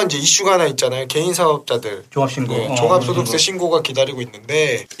 5월이면 이제 이슈가 하나 있잖아요. 개인 사업자들. 종합신고. 네, 종합소득세 신고가 기다리고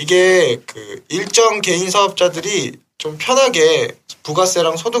있는데, 이게 그 일정 개인 사업자들이 좀 편하게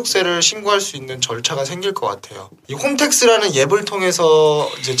부가세랑 소득세를 신고할 수 있는 절차가 생길 것 같아요. 이 홈택스라는 앱을 통해서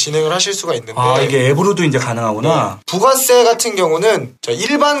이제 진행을 하실 수가 있는데. 이게 앱으로도 이제 가능하구나. 네. 부가세 같은 경우는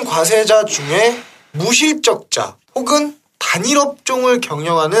일반 과세자 중에 무실적자 혹은 단일업종을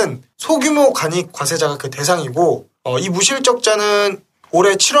경영하는 소규모 간이 과세자가 그 대상이고, 이 무실적자는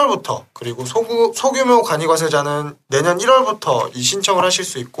올해 7월부터 그리고 소규모 간이과세자는 내년 1월부터 이 신청을 하실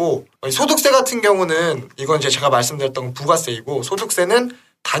수 있고, 소득세 같은 경우는 이건 이제 제가 말씀드렸던 부가세이고, 소득세는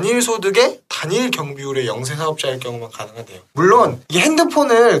단일 소득의 단일 경비율의 영세 사업자일 경우만 가능하대요. 물론 이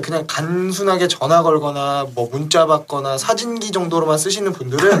핸드폰을 그냥 단순하게 전화 걸거나 뭐 문자 받거나 사진기 정도로만 쓰시는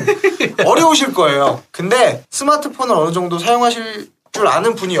분들은 어려우실 거예요. 근데 스마트폰을 어느 정도 사용하실 줄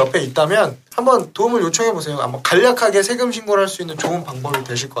아는 분이 옆에 있다면 한번 도움을 요청해보세요. 아마 간략하게 세금 신고를 할 수 있는 좋은 방법이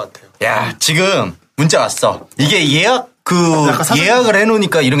되실 것 같아요. 야, 지금 문자 왔어. 이게 예약을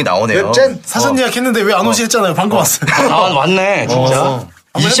해놓으니까 이런 게 나오네요. 몇 젠? 사전 예약했는데 왜 안 오시 했잖아요. 방금 왔어요. 왔네, 진짜.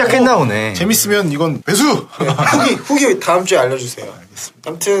 이제 시작했나 보네. 재밌으면 이건 배수! 후기 다음 주에 알려주세요. 알겠습니다.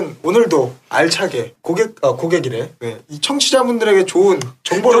 아무튼 오늘도 알차게 고객이래. 네. 이 청취자분들에게 좋은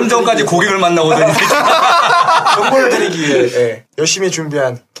정보를 좀 전까지 고객을 만나고더니 정보를 드리기 위해 열심히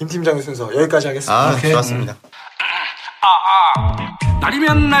준비한 김 팀장의 순서 여기까지 하겠습니다. 좋았습니다.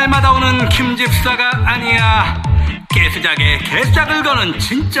 날이면 날마다 오는 김집사가 아니야. 개수작에 개짝을 거는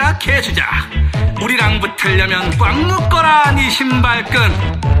진짜 개수작. 우리랑 붙으려면 꽉 묶어라 네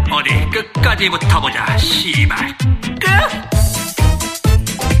신발끈. 어디 끝까지 붙어보자 씨발. 끝.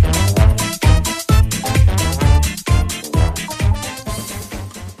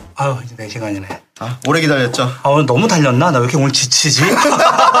 이제 4시간이네. 오래 기다렸죠. 오늘 너무 달렸나? 나 왜 이렇게 오늘 지치지?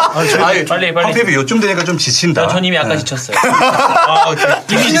 빨리. 황폐비 요쯤 되니까 좀 지친다. 전 이미 아까 지쳤어요.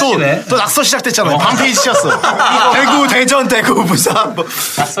 이미 또 낙서 시작됐잖아요. 반 페이지 쳤어. 대구, 대전, 대구, 부산.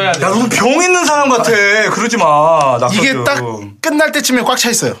 낙서야 돼. 야, 너무 병 있는 사람 같아. 그러지 마. 이게 딱 끝날 때쯤에 꽉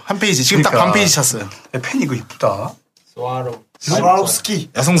차 있어요. 한 페이지. 지금 딱 반 페이지 찼어요. 펜 이거 이쁘다. 스와로스키.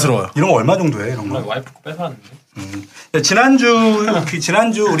 여성스러워요. 이런 거 얼마 정도 해, 이런 거? 와이프 거 뺏어왔는데.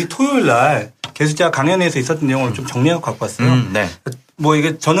 지난주 우리 토요일 날 개수자 강연회에서 있었던 내용을 좀 정리하고 갖고 왔어요. 네. 뭐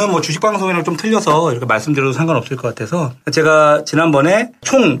이게 저는 뭐 주식방송이랑 좀 틀려서 이렇게 말씀드려도 상관없을 것 같아서 제가 지난번에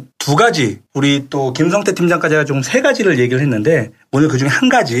총 2가지 우리 또 김성태 팀장까지 해가 총 3가지를 얘기를 했는데 오늘 그중에 한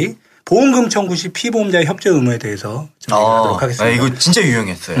가지 보험금 청구 시 피보험자의 협조 의무에 대해서 좀 얘기하도록 하겠습니다. 이거 진짜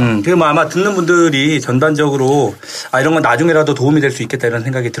유용했어요. 그리고 뭐 아마 듣는 분들이 전반적으로 이런 건 나중에라도 도움이 될 수 있겠다 이런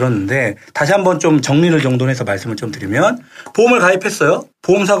생각이 들었는데 다시 한번 좀 정리를 정돈해서 말씀을 좀 드리면 보험을 가입했어요.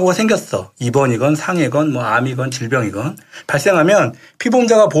 보험사고가 생겼어. 입원이건 상해건 뭐 암이건 질병이건 발생하면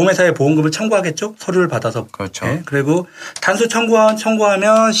피보험자가 보험회사에 보험금을 청구하겠죠. 서류를 받아서. 그렇죠. 네. 그리고 단수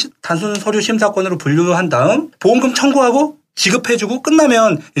청구하면 단순 서류 심사권으로 분류한 다음 보험금 청구하고 지급해주고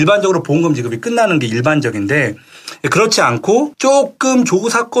끝나면 일반적으로 보험금 지급이 끝나는 게 일반적인데 그렇지 않고 조금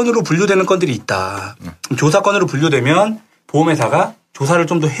조사건으로 분류되는 건들이 있다. 조사건으로 분류되면 보험회사가 조사를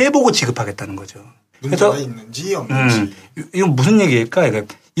좀 더 해보고 지급하겠다는 거죠. 문제가 있는지 없는지. 이건 무슨 얘기일까?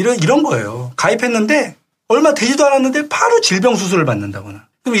 이런 거예요. 가입했는데 얼마 되지도 않았는데 바로 질병 수술을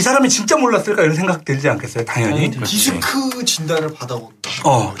받는다거나. 그럼 이 사람이 진짜 몰랐을까 이런 생각 들지 않겠어요? 당연히. 디스크 진단을 받아온다.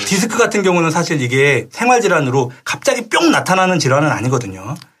 디스크 같은 경우는 사실 이게 생활질환으로 갑자기 뿅 나타나는 질환은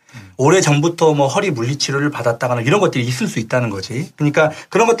아니거든요. 오래전부터 뭐 허리 물리치료를 받았다거나 이런 것들이 있을 수 있다는 거지. 그러니까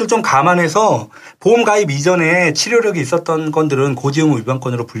그런 것들 좀 감안해서 보험 가입 이전에 치료력이 있었던 건들은 고지의무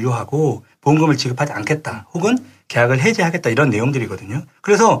위반건으로 분류하고 보험금을 지급하지 않겠다. 혹은 계약을 해지하겠다 이런 내용들이거든요.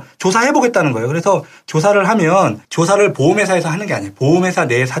 그래서 조사해보겠다는 거예요. 그래서 조사를 하면 조사를 보험회사에서 하는 게 아니에요. 보험회사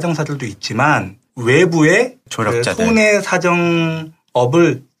내 사정사들도 있지만 외부에 조력자들.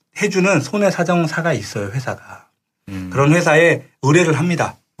 손해사정업을 해주는 손해사정사가 있어요. 회사가. 그런 회사에 의뢰를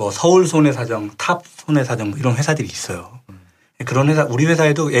합니다. 뭐 서울 손해사정, 탑 손해사정 뭐 이런 회사들이 있어요. 그런 회사 우리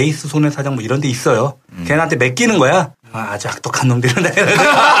회사에도 에이스 손해사정 뭐 이런 데 있어요. 걔네한테 맡기는 거야. 아주 악독한 놈들이네.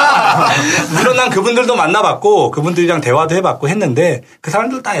 물론 난 그분들도 만나봤고 그분들이랑 대화도 해봤고 했는데 그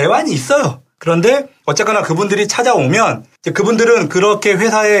사람들 다 애환이 있어요. 그런데 어쨌거나 그분들이 찾아오면 이제 그분들은 그렇게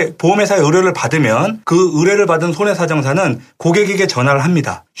보험회사의 의뢰를 받으면 그 의뢰를 받은 손해사정사는 고객에게 전화를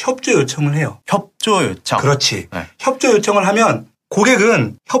합니다. 협조 요청을 해요. 협조 요청. 그렇지. 네. 협조 요청을 하면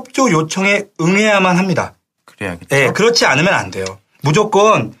고객은 협조 요청에 응해야만 합니다. 그래야겠죠. 네, 그렇지 않으면 안 돼요.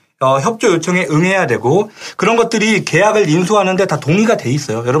 무조건 협조 요청에 응해야 되고 그런 것들이 계약을 인수하는데 다 동의가 돼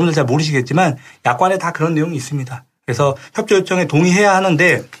있어요. 여러분들 잘 모르시겠지만 약관에 다 그런 내용이 있습니다. 그래서 협조 요청에 동의해야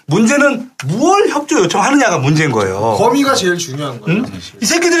하는데 문제는 무엇 협조 요청하느냐가 문제인 거예요. 범위가 제일 중요한 거예요. 이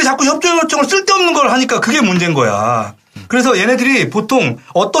새끼들이 자꾸 협조 요청을 쓸데없는 걸 하니까 그게 문제인 거야. 그래서 얘네들이 보통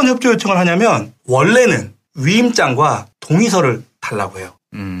어떤 협조 요청을 하냐면 원래는 위임장과 동의서를 달라고 해요.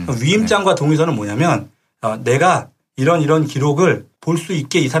 위임장과 동의서는 뭐냐면 내가 이런 기록을 볼 수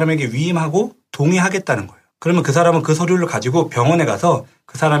있게 이 사람에게 위임하고 동의하겠다는 거예요. 그러면 그 사람은 그 서류를 가지고 병원에 가서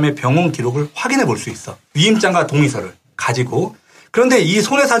그 사람의 병원 기록을 확인해 볼 수 있어. 위임장과 동의서를 가지고. 그런데 이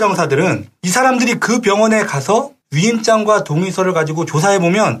손해사정사들은 이 사람들이 그 병원에 가서 위임장과 동의서를 가지고 조사해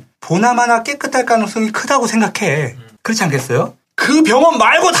보면 보나마나 깨끗할 가능성이 크다고 생각해. 그렇지 않겠어요? 그 병원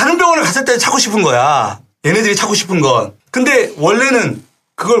말고 다른 병원을 갔을 때 찾고 싶은 거야. 얘네들이 찾고 싶은 건. 근데 원래는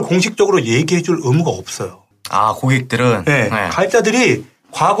그걸 공식적으로 얘기해 줄 의무가 없어요. 아, 고객들은? 네. 가입자들이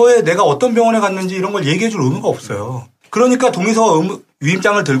과거에 내가 어떤 병원에 갔는지 이런 걸 얘기해 줄 의무가 없어요. 그러니까 동의서와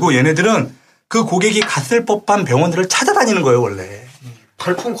위임장을 들고 얘네들은 그 고객이 갔을 법한 병원들을 찾아다니는 거예요, 원래.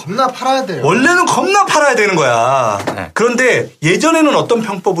 발품 겁나 팔아야 돼요. 원래는 겁나 팔아야 되는 거야. 네. 그런데 예전에는 어떤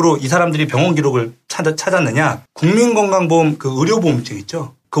편법으로 이 사람들이 병원 기록을 찾았느냐. 국민건강보험 그 의료보험증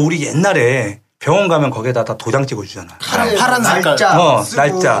있죠. 그 우리 옛날에 병원 가면 거기에다 다 도장 찍어주잖아. 파란 색깔. 날짜.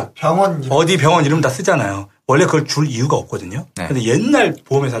 날짜. 병원 이름. 어디 병원 이름 다 쓰잖아요. 원래 그걸 줄 이유가 없거든요. 네. 근데 옛날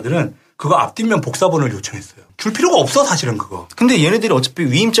보험회사들은 그거 앞뒷면 복사본을 요청했어요. 줄 필요가 없어 사실은 그거. 근데 얘네들이 어차피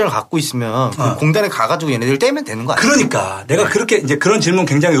위임장을 갖고 있으면 그 공단에 가가지고 얘네들 떼면 되는 거 아니야? 그러니까 내가 그렇게 이제 그런 질문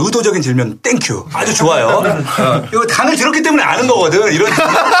굉장히 의도적인 질문 땡큐 아주 좋아요. 이거 강을 들었기 때문에 아는 거거든. 이런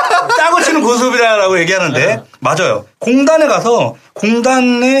짜고 치는 고수업이라고 얘기하는데 맞아요. 공단에 가서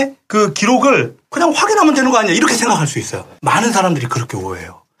공단의 그 기록을 그냥 확인하면 되는 거 아니야 이렇게 생각할 수 있어요. 많은 사람들이 그렇게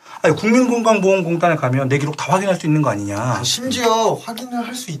오해해요. 아니, 국민건강보험공단에 가면 내 기록 다 확인할 수 있는 거 아니냐. 심지어 확인을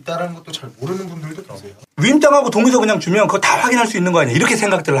할 수 있다는 것도 잘 모르는 분들도 계세요. 위임장하고 동의서 그냥 주면 그거 다 확인할 수 있는 거 아니야. 이렇게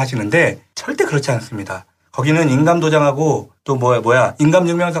생각들을 하시는데 절대 그렇지 않습니다. 거기는 인감도장하고 또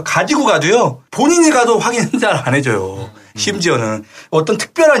인감증명서 가지고 가도요. 본인이 가도 확인 잘 안 해줘요. 심지어는 어떤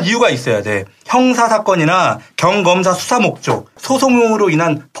특별한 이유가 있어야 돼. 형사사건이나 경검사 수사 목적, 소송으로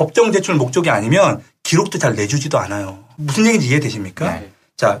인한 법정 제출 목적이 아니면 기록도 잘 내주지도 않아요. 무슨 얘기인지 이해되십니까? 네.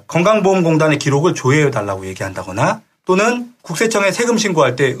 자, 건강보험공단의 기록을 조회해달라고 얘기한다거나 또는 국세청에 세금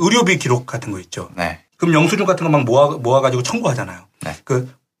신고할 때 의료비 기록 같은 거 있죠. 네. 그럼 영수증 같은 거 막 모아가지고 청구하잖아요. 네.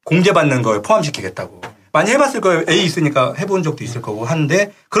 그 공제받는 거에 포함시키겠다고. 많이 해봤을 거예요. A 있으니까 해본 적도 있을 거고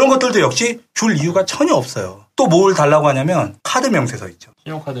하는데 그런 것들도 역시 줄 이유가 전혀 없어요. 또 뭘 달라고 하냐면 카드 명세서 있죠.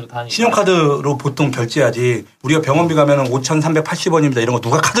 신용카드로 다니까. 신용카드로 보통 결제하지. 우리가 병원비 가면은 5,380원입니다. 이런 거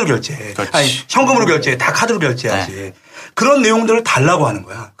누가 카드로 결제해. 그렇지. 아니 현금으로 결제해. 다 카드로 결제하지. 네. 그런 내용들을 달라고 하는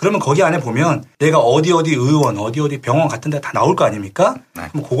거야. 그러면 거기 안에 보면 내가 어디 의원, 어디 병원 같은 데 다 나올 거 아닙니까? 네.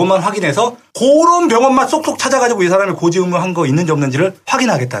 그럼 그것만 확인해서 그런 병원만 쏙쏙 찾아가지고 이 사람이 고지 의무한 거 있는지 없는지를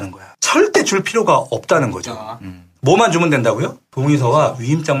확인하겠다는 거야. 절대 줄 필요가 없다는 거죠. 뭐만 주면 된다고요? 동의서와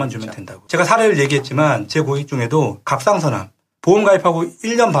위임장만 주면 된다고. 제가 사례를 얘기했지만 제 고객 중에도 갑상선암 보험 가입하고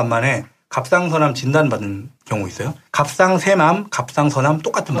 1년 반 만에 갑상선암 진단받은 경우 있어요. 갑상샘암, 갑상선암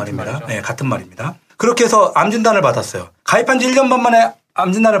똑같은 말입니다. 말이죠. 네, 같은 말입니다. 그렇게 해서 암 진단을 받았어요. 가입한 지 1년 반 만에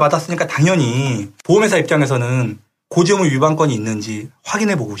암 진단을 받았으니까 당연히 보험회사 입장에서는 고지 의무 위반건이 있는지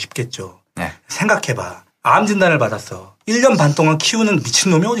확인해 보고 싶겠죠. 네. 생각해봐. 암 진단을 받았어. 1년 반 동안 키우는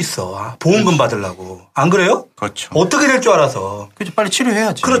미친놈이 어딨어. 보험금 받으려고. 안 그래요? 그렇죠. 어떻게 될 줄 알아서. 그렇죠. 빨리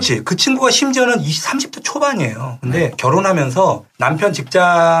치료해야지. 그렇지. 그 친구가 심지어는 30대 초반이에요. 근데 결혼하면서 남편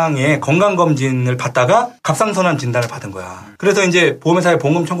직장에 건강검진을 받다가 갑상선암 진단을 받은 거야. 그래서 이제 보험회사에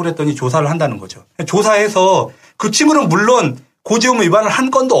보험금 청구를 했더니 조사를 한다는 거죠. 조사해서 그 친구는 물론 고지 의무 위반을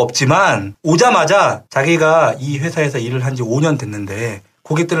한 건도 없지만 오자마자 자기가 이 회사에서 일을 한 지 5년 됐는데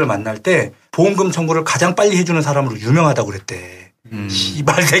고객들을 만날 때 보험금 청구를 가장 빨리 해주는 사람으로 유명하다고 그랬대.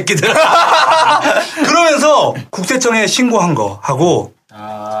 씨발 새끼들. 그러면서 국세청에 신고한 거 하고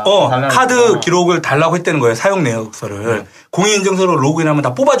카드 기록을 달라고 했다는 거예요. 사용 내역서를. 공인인증서로 로그인하면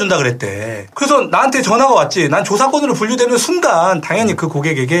다 뽑아준다 그랬대. 그래서 나한테 전화가 왔지. 난 조사건으로 분류되는 순간 당연히 그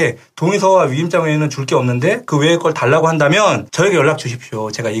고객에게 동의서와 위임장 외에는 줄 게 없는데 그 외의 걸 달라고 한다면 저에게 연락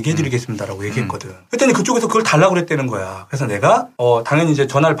주십시오. 제가 얘기해드리겠습니다라고 얘기했거든. 그랬더니 그쪽에서 그걸 달라고 그랬다는 거야. 그래서 내가 당연히 이제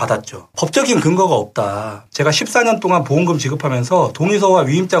전화를 받았죠. 법적인 근거가 없다. 제가 14년 동안 보험금 지급하면서 동의서와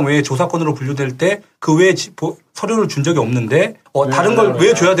위임장 외에 조사건으로 분류될 때 그 외에 서류를 준 적이 없는데 다른 걸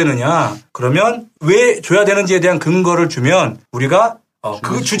왜 줘야 되느냐? 그러면 왜 줘야 되는지에 대한 근거를 주면 우리가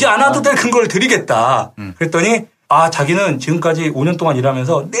그 주지 않아도 될 근거를 드리겠다. 그랬더니 자기는 지금까지 5년 동안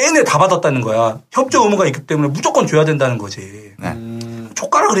일하면서 내내 다 받았다는 거야. 협조 의무가 있기 때문에 무조건 줘야 된다는 거지.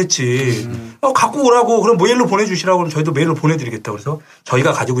 족가라 그랬지. 갖고 오라고 그럼 메일로 보내주시라고 그러면 저희도 메일로 보내드리겠다. 그래서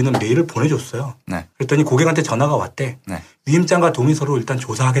저희가 가지고 있는 메일을 보내줬어요. 네. 그랬더니 고객한테 전화가 왔대. 네. 위임장과 동의서로 일단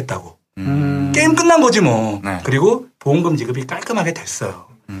조사하겠다고. 게임 끝난 거지 뭐. 네. 그리고 보험금 지급이 깔끔하게 됐어요.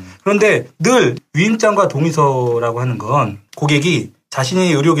 그런데 늘 위임장과 동의서라고 하는 건 고객이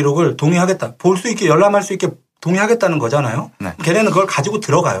자신의 의료 기록을 동의하겠다. 볼 수 있게 열람할 수 있게 동의하겠다는 거잖아요. 네. 걔네는 그걸 가지고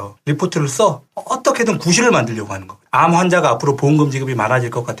들어가요. 리포트를 써. 어떻게든 구실을 만들려고 하는 거. 암 환자가 앞으로 보험금 지급이 많아질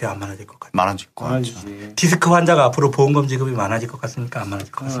것 같아요? 안 많아질 것 같아요? 많아질 것 같아요. 디스크 환자가 앞으로 보험금 지급이 많아질 것 같습니까? 안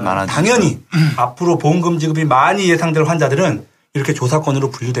많아질 것 같습니까? 당연히 앞으로 보험금 지급이 많이 예상될 환자들은 이렇게 조사건으로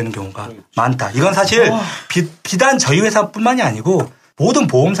분류되는 경우가 많다. 이건 사실 비단 저희 회사뿐만이 아니고 모든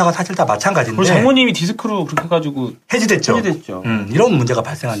보험사가 사실 다 마찬가지인데. 장모님이 디스크로 그렇게 해가지고 해지됐죠. 이런 문제가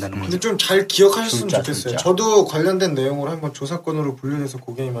발생한다는 거죠. 근데 좀 잘 기억하셨으면 좋겠어요. 저도 관련된 내용으로 한번 조사건으로 분류해서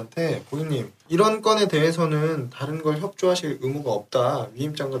고객님한테 고객님 이런 건에 대해서는 다른 걸 협조하실 의무가 없다.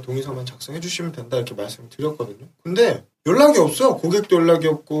 위임장과 동의서만 작성해 주시면 된다 이렇게 말씀을 드렸거든요. 근데 연락이 없어요. 고객도 연락이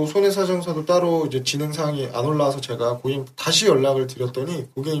없고 손해사정사도 따로 이제 진행사항이 안 올라와서 제가 고객님 다시 연락을 드렸더니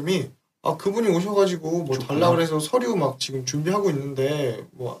고객님이 그분이 오셔가지고 뭐 달라고 해서 서류 막 지금 준비하고 있는데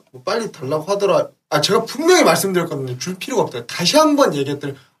뭐 빨리 달라고 하더라. 제가 분명히 말씀드렸거든요. 줄 필요가 없다. 다시 한번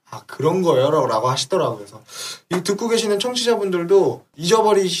얘기했더니 그런 거예요 라고 하시더라고요. 그래서 이 듣고 계시는 청취자분들도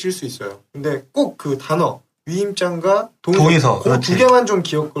잊어버리실 수 있어요. 근데 꼭 그 단어 위임장과 동의서 그 두 개만 좀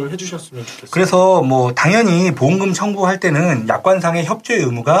기억을 해주셨으면 좋겠어요. 그래서 뭐 당연히 보험금 청구할 때는 약관상의 협조의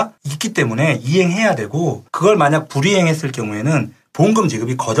의무가 있기 때문에 이행해야 되고 그걸 만약 불이행했을 경우에는 보험금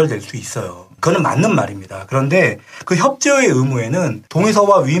지급이 거절될 수 있어요. 그거는 맞는 말입니다. 그런데 그 협조의 의무에는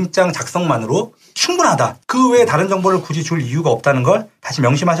동의서와 위임장 작성만으로 충분하다. 그 외에 다른 정보를 굳이 줄 이유가 없다는 걸 다시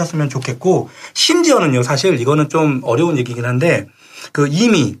명심하셨으면 좋겠고 심지어는요. 사실 이거는 좀 어려운 얘기긴 한데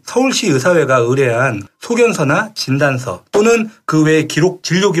이미 서울시 의사회가 의뢰한 소견서나 진단서 또는 그 외의 기록,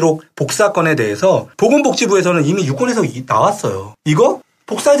 진료 기록 복사건에 대해서 보건복지부에서는 이미 유권에서 나왔어요. 이거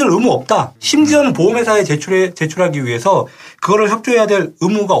복사해줄 의무 없다. 심지어는 보험회사에 제출하기 위해서 그거를 협조해야 될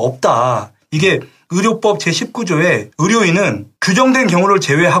의무가 없다. 이게 의료법 제19조에 의료인은 규정된 경우를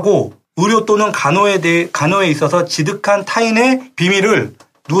제외하고 의료 또는 간호에 있어서 지득한 타인의 비밀을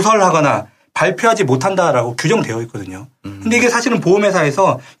누설하거나 발표하지 못한다라고 규정되어 있거든요. 근데 이게 사실은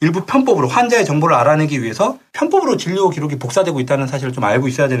보험회사에서 일부 편법으로 환자의 정보를 알아내기 위해서 편법으로 진료 기록이 복사되고 있다는 사실을 좀 알고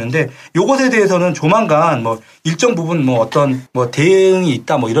있어야 되는데 요것에 대해서는 조만간 일정 부분 어떤 대응이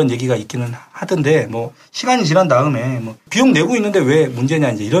있다 이런 얘기가 있기는 하던데 시간이 지난 다음에 비용 내고 있는데 왜 문제냐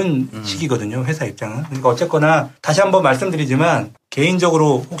이제 이런 식이거든요. 회사 입장은. 그러니까 어쨌거나 다시 한번 말씀드리지만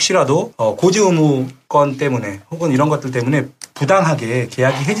개인적으로 혹시라도 고지 의무건 때문에 혹은 이런 것들 때문에 부당하게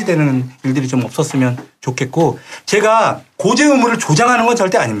계약이 해지되는 일들이 좀 없었으면 좋겠고 제가 고지 의무를 조장하는 건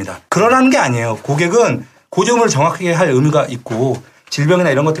절대 아닙니다. 그러라는 게 아니에요. 고객은 고지 의무를 정확하게 할 의무가 있고 질병이나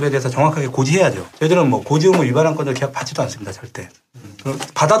이런 것들에 대해서 정확하게 고지해야죠. 저희들은 고지 의무 위반한 건들 계약 받지도 않습니다. 절대.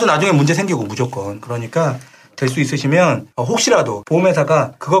 받아도 나중에 문제 생기고 무조건. 그러니까 될 수 있으시면 혹시라도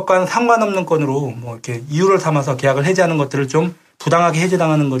보험회사가 그것과는 상관없는 건으로 이렇게 이유를 삼아서 계약을 해지하는 것들을 좀 부당하게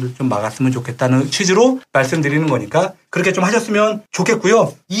해지당하는 것을 좀 막았으면 좋겠다는 취지로 말씀드리는 거니까 그렇게 좀 하셨으면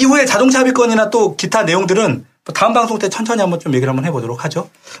좋겠고요. 이후에 자동차 합의건이나 또 기타 내용들은 다음 방송 때 천천히 한번 좀 얘기를 한번 해보도록 하죠.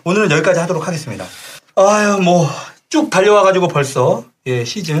 오늘은 여기까지 하도록 하겠습니다. 쭉 달려와가지고 벌써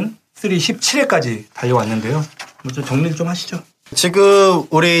시즌 3 17회까지 달려왔는데요. 좀 정리를 좀 하시죠. 지금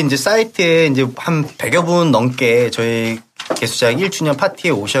우리 이제 사이트에 이제 한 100여 분 넘게 저희 개수작 1주년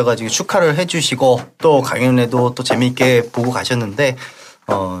파티에 오셔가지고 축하를 해주시고 또 강연회도 또 재미있게 보고 가셨는데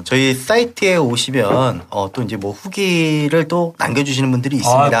저희 사이트에 오시면 또 이제 후기를 또 남겨주시는 분들이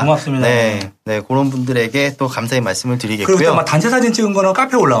있습니다. 고맙습니다. 네, 그런 분들에게 또 감사의 말씀을 드리겠고요. 그리고 또 단체 사진 찍은 거는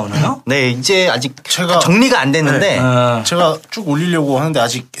카페에 올라오나요? 네, 이제 아직 제가 정리가 안 됐는데 제가 쭉 올리려고 하는데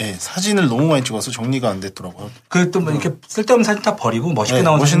아직 사진을 너무 많이 찍어서 정리가 안 됐더라고요. 또 이렇게 쓸데없는 사진 다 버리고 멋있게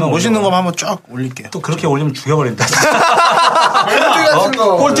나온 사진 멋있는 거만 한번 쫙 올릴게요. 또 그렇게 올리면 죽여버린다. 꼴찌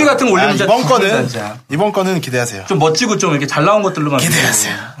꼴찌 같은 거 올리면 이번 거는 기대하세요. 좀 멋지고 좀 이렇게 잘 나온 것들로만 기대하세요.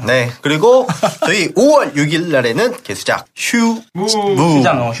 네, 그리고 저희 5월 6일 날에는 개수작 휴무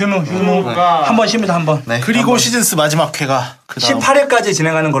한번 쉽니다. 한번. 네, 그리고 시즌4 마지막 회가 18회까지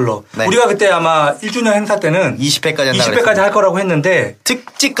진행하는 걸로. 네. 우리가 그때 아마 1주년 행사 때는 20회까지 할 거라고 했는데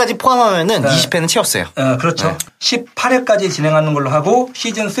특집까지 포함하면은 20회는 채웠어요. 그렇죠. 18회까지 진행하는 걸로 하고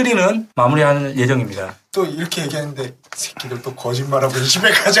시즌3는 마무리할 예정입니다. 또 이렇게 얘기하는데 새끼들 또 거짓말하고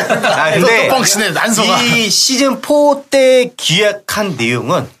심해까지 하는 거 아, 근데 뻥치네, 난소가. 이 시즌 4 때 기획한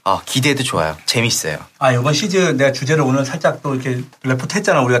내용은 기대도 좋아요. 재밌어요. 아, 이번 시즌 내가 주제를 오늘 살짝 또 이렇게 레포트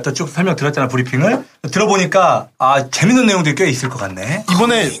했잖아. 우리가 또 쭉 설명 들었잖아, 브리핑을. 들어보니까 재밌는 내용들이 꽤 있을 것 같네.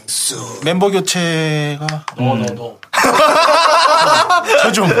 이번에 멤버 교체가 너.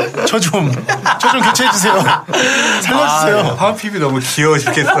 저 좀 교체해주세요. 살려주세요. 황피비 너무 귀여워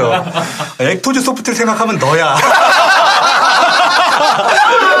죽겠어. 액토즈 소프트를 생각하면 너야.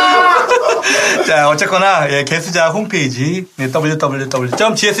 자, 어쨌거나, 개수작 홈페이지,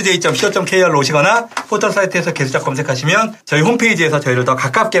 www.gsj.co.kr로 오시거나, 포털 사이트에서 개수작 검색하시면, 저희 홈페이지에서 저희를 더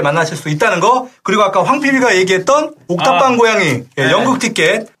가깝게 만나실 수 있다는 거, 그리고 아까 황피비가 얘기했던 옥탑방 고양이, 연극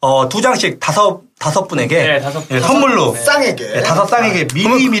티켓, 2장씩 다섯 분에게, 선물로, 쌍에게, 5쌍에게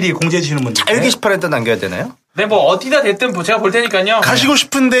미리 공지해 주시는 분들. 자유 게시판에다 남겨야 되나요? 네, 뭐 어디다 됐든 제가 볼 테니까요. 가시고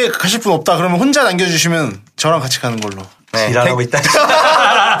싶은데 가실 분 없다. 그러면 혼자 남겨주시면 저랑 같이 가는 걸로. 네, 지랄하고 있다.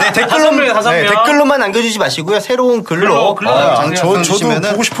 네, 다섯 명이요. 댓글로만 남겨주지 마시고요. 새로운 글로 저도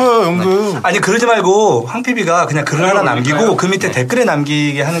보고 싶어요, 연극. 아니, 그러지 말고, 황피비가 그냥 글을 하나 남기고, 그 밑에 댓글에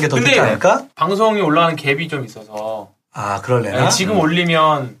남기게 하는 게 더 좋지 않을까? 방송이 올라가는 갭이 좀 있어서. 그럴래나? 지금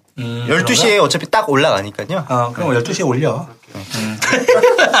올리면 12시에 어차피 딱 올라가니까요. 그럼 12시에 올려.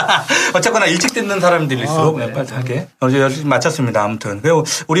 어쨌거나 일찍 듣는 사람들일수록 빨리 하게. 어제 12시 마쳤습니다. 아무튼. 그리고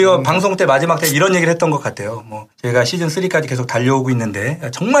우리가 방송 때 마지막 때 이런 얘기를 했던 것 같아요. 저희가 시즌 3까지 계속 달려오고 있는데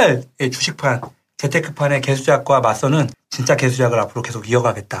정말 주식판, 재테크판의 개수작과 맞서는 진짜 개수작을 앞으로 계속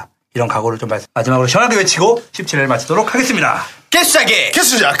이어가겠다. 이런 각오를 좀 마지막으로 시원하게 외치고 17을 마치도록 하겠습니다.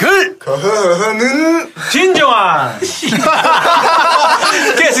 개수작을 거는 진정한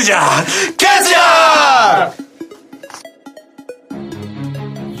개수작!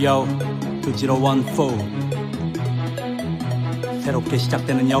 Yo, 2014 새롭게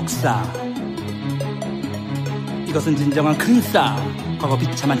시작되는 역사 이것은 진정한 큰 싸움 과거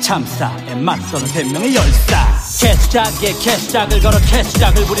비참한 참사에 맞서는 3명의 열사 개수작에 개수작을 걸어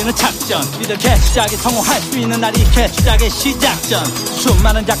개수작을 부리는 작전 이들 개수작이 성공할 수 있는 날이 개수작의 시작전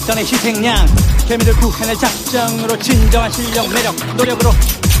수많은 작전의 희생양 개미를 구해낼 작정으로 진정한 실력 매력 노력으로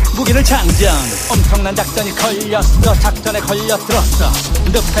무기를 장전 엄청난 작전이 걸렸어 작전에 걸려들었어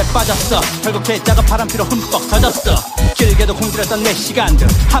늪에 빠졌어 결국 개짜가 바람피로 흠뻑 터졌어 길게도 공들였던 내 시간들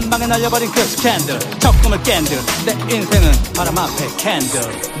한방에 날려버린 그 스캔들 적금을 깬들 내 인생은 바람 앞에 캔들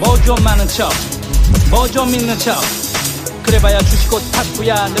뭐 좀 많은 척 뭐 좀 믿는 척 그래봐야 주식옷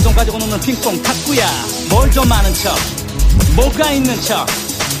탁구야 내 돈 가지고 노는 핑퐁 탁구야 뭘 좀 많은 척 뭐가 있는 척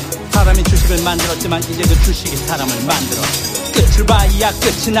사람이 주식을 만들었지만 이제 그 주식이 사람을 만들어 끝을 봐야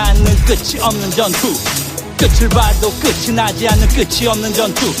끝이 나는 끝이 없는 전투 끝을 봐도 끝이 나지 않는 끝이 없는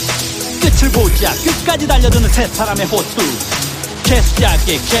전투 끝을 보자 끝까지 달려드는 세 사람의 호투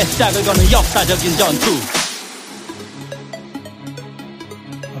개수작에 개수작을 거는 역사적인 전투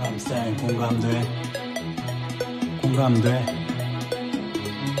쌤 공감돼?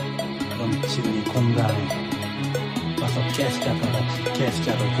 그럼 지금 이 공간에 와서 개수작과 같이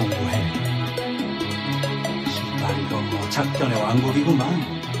개수작을 공부해 이건 뭐 작전의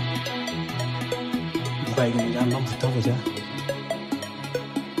왕국이구만. 누가 이기는지 한번 붙어보자.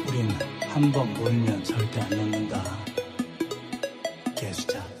 우린 한번 몰면 절대 안 놓는다.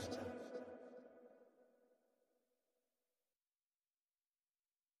 개수작.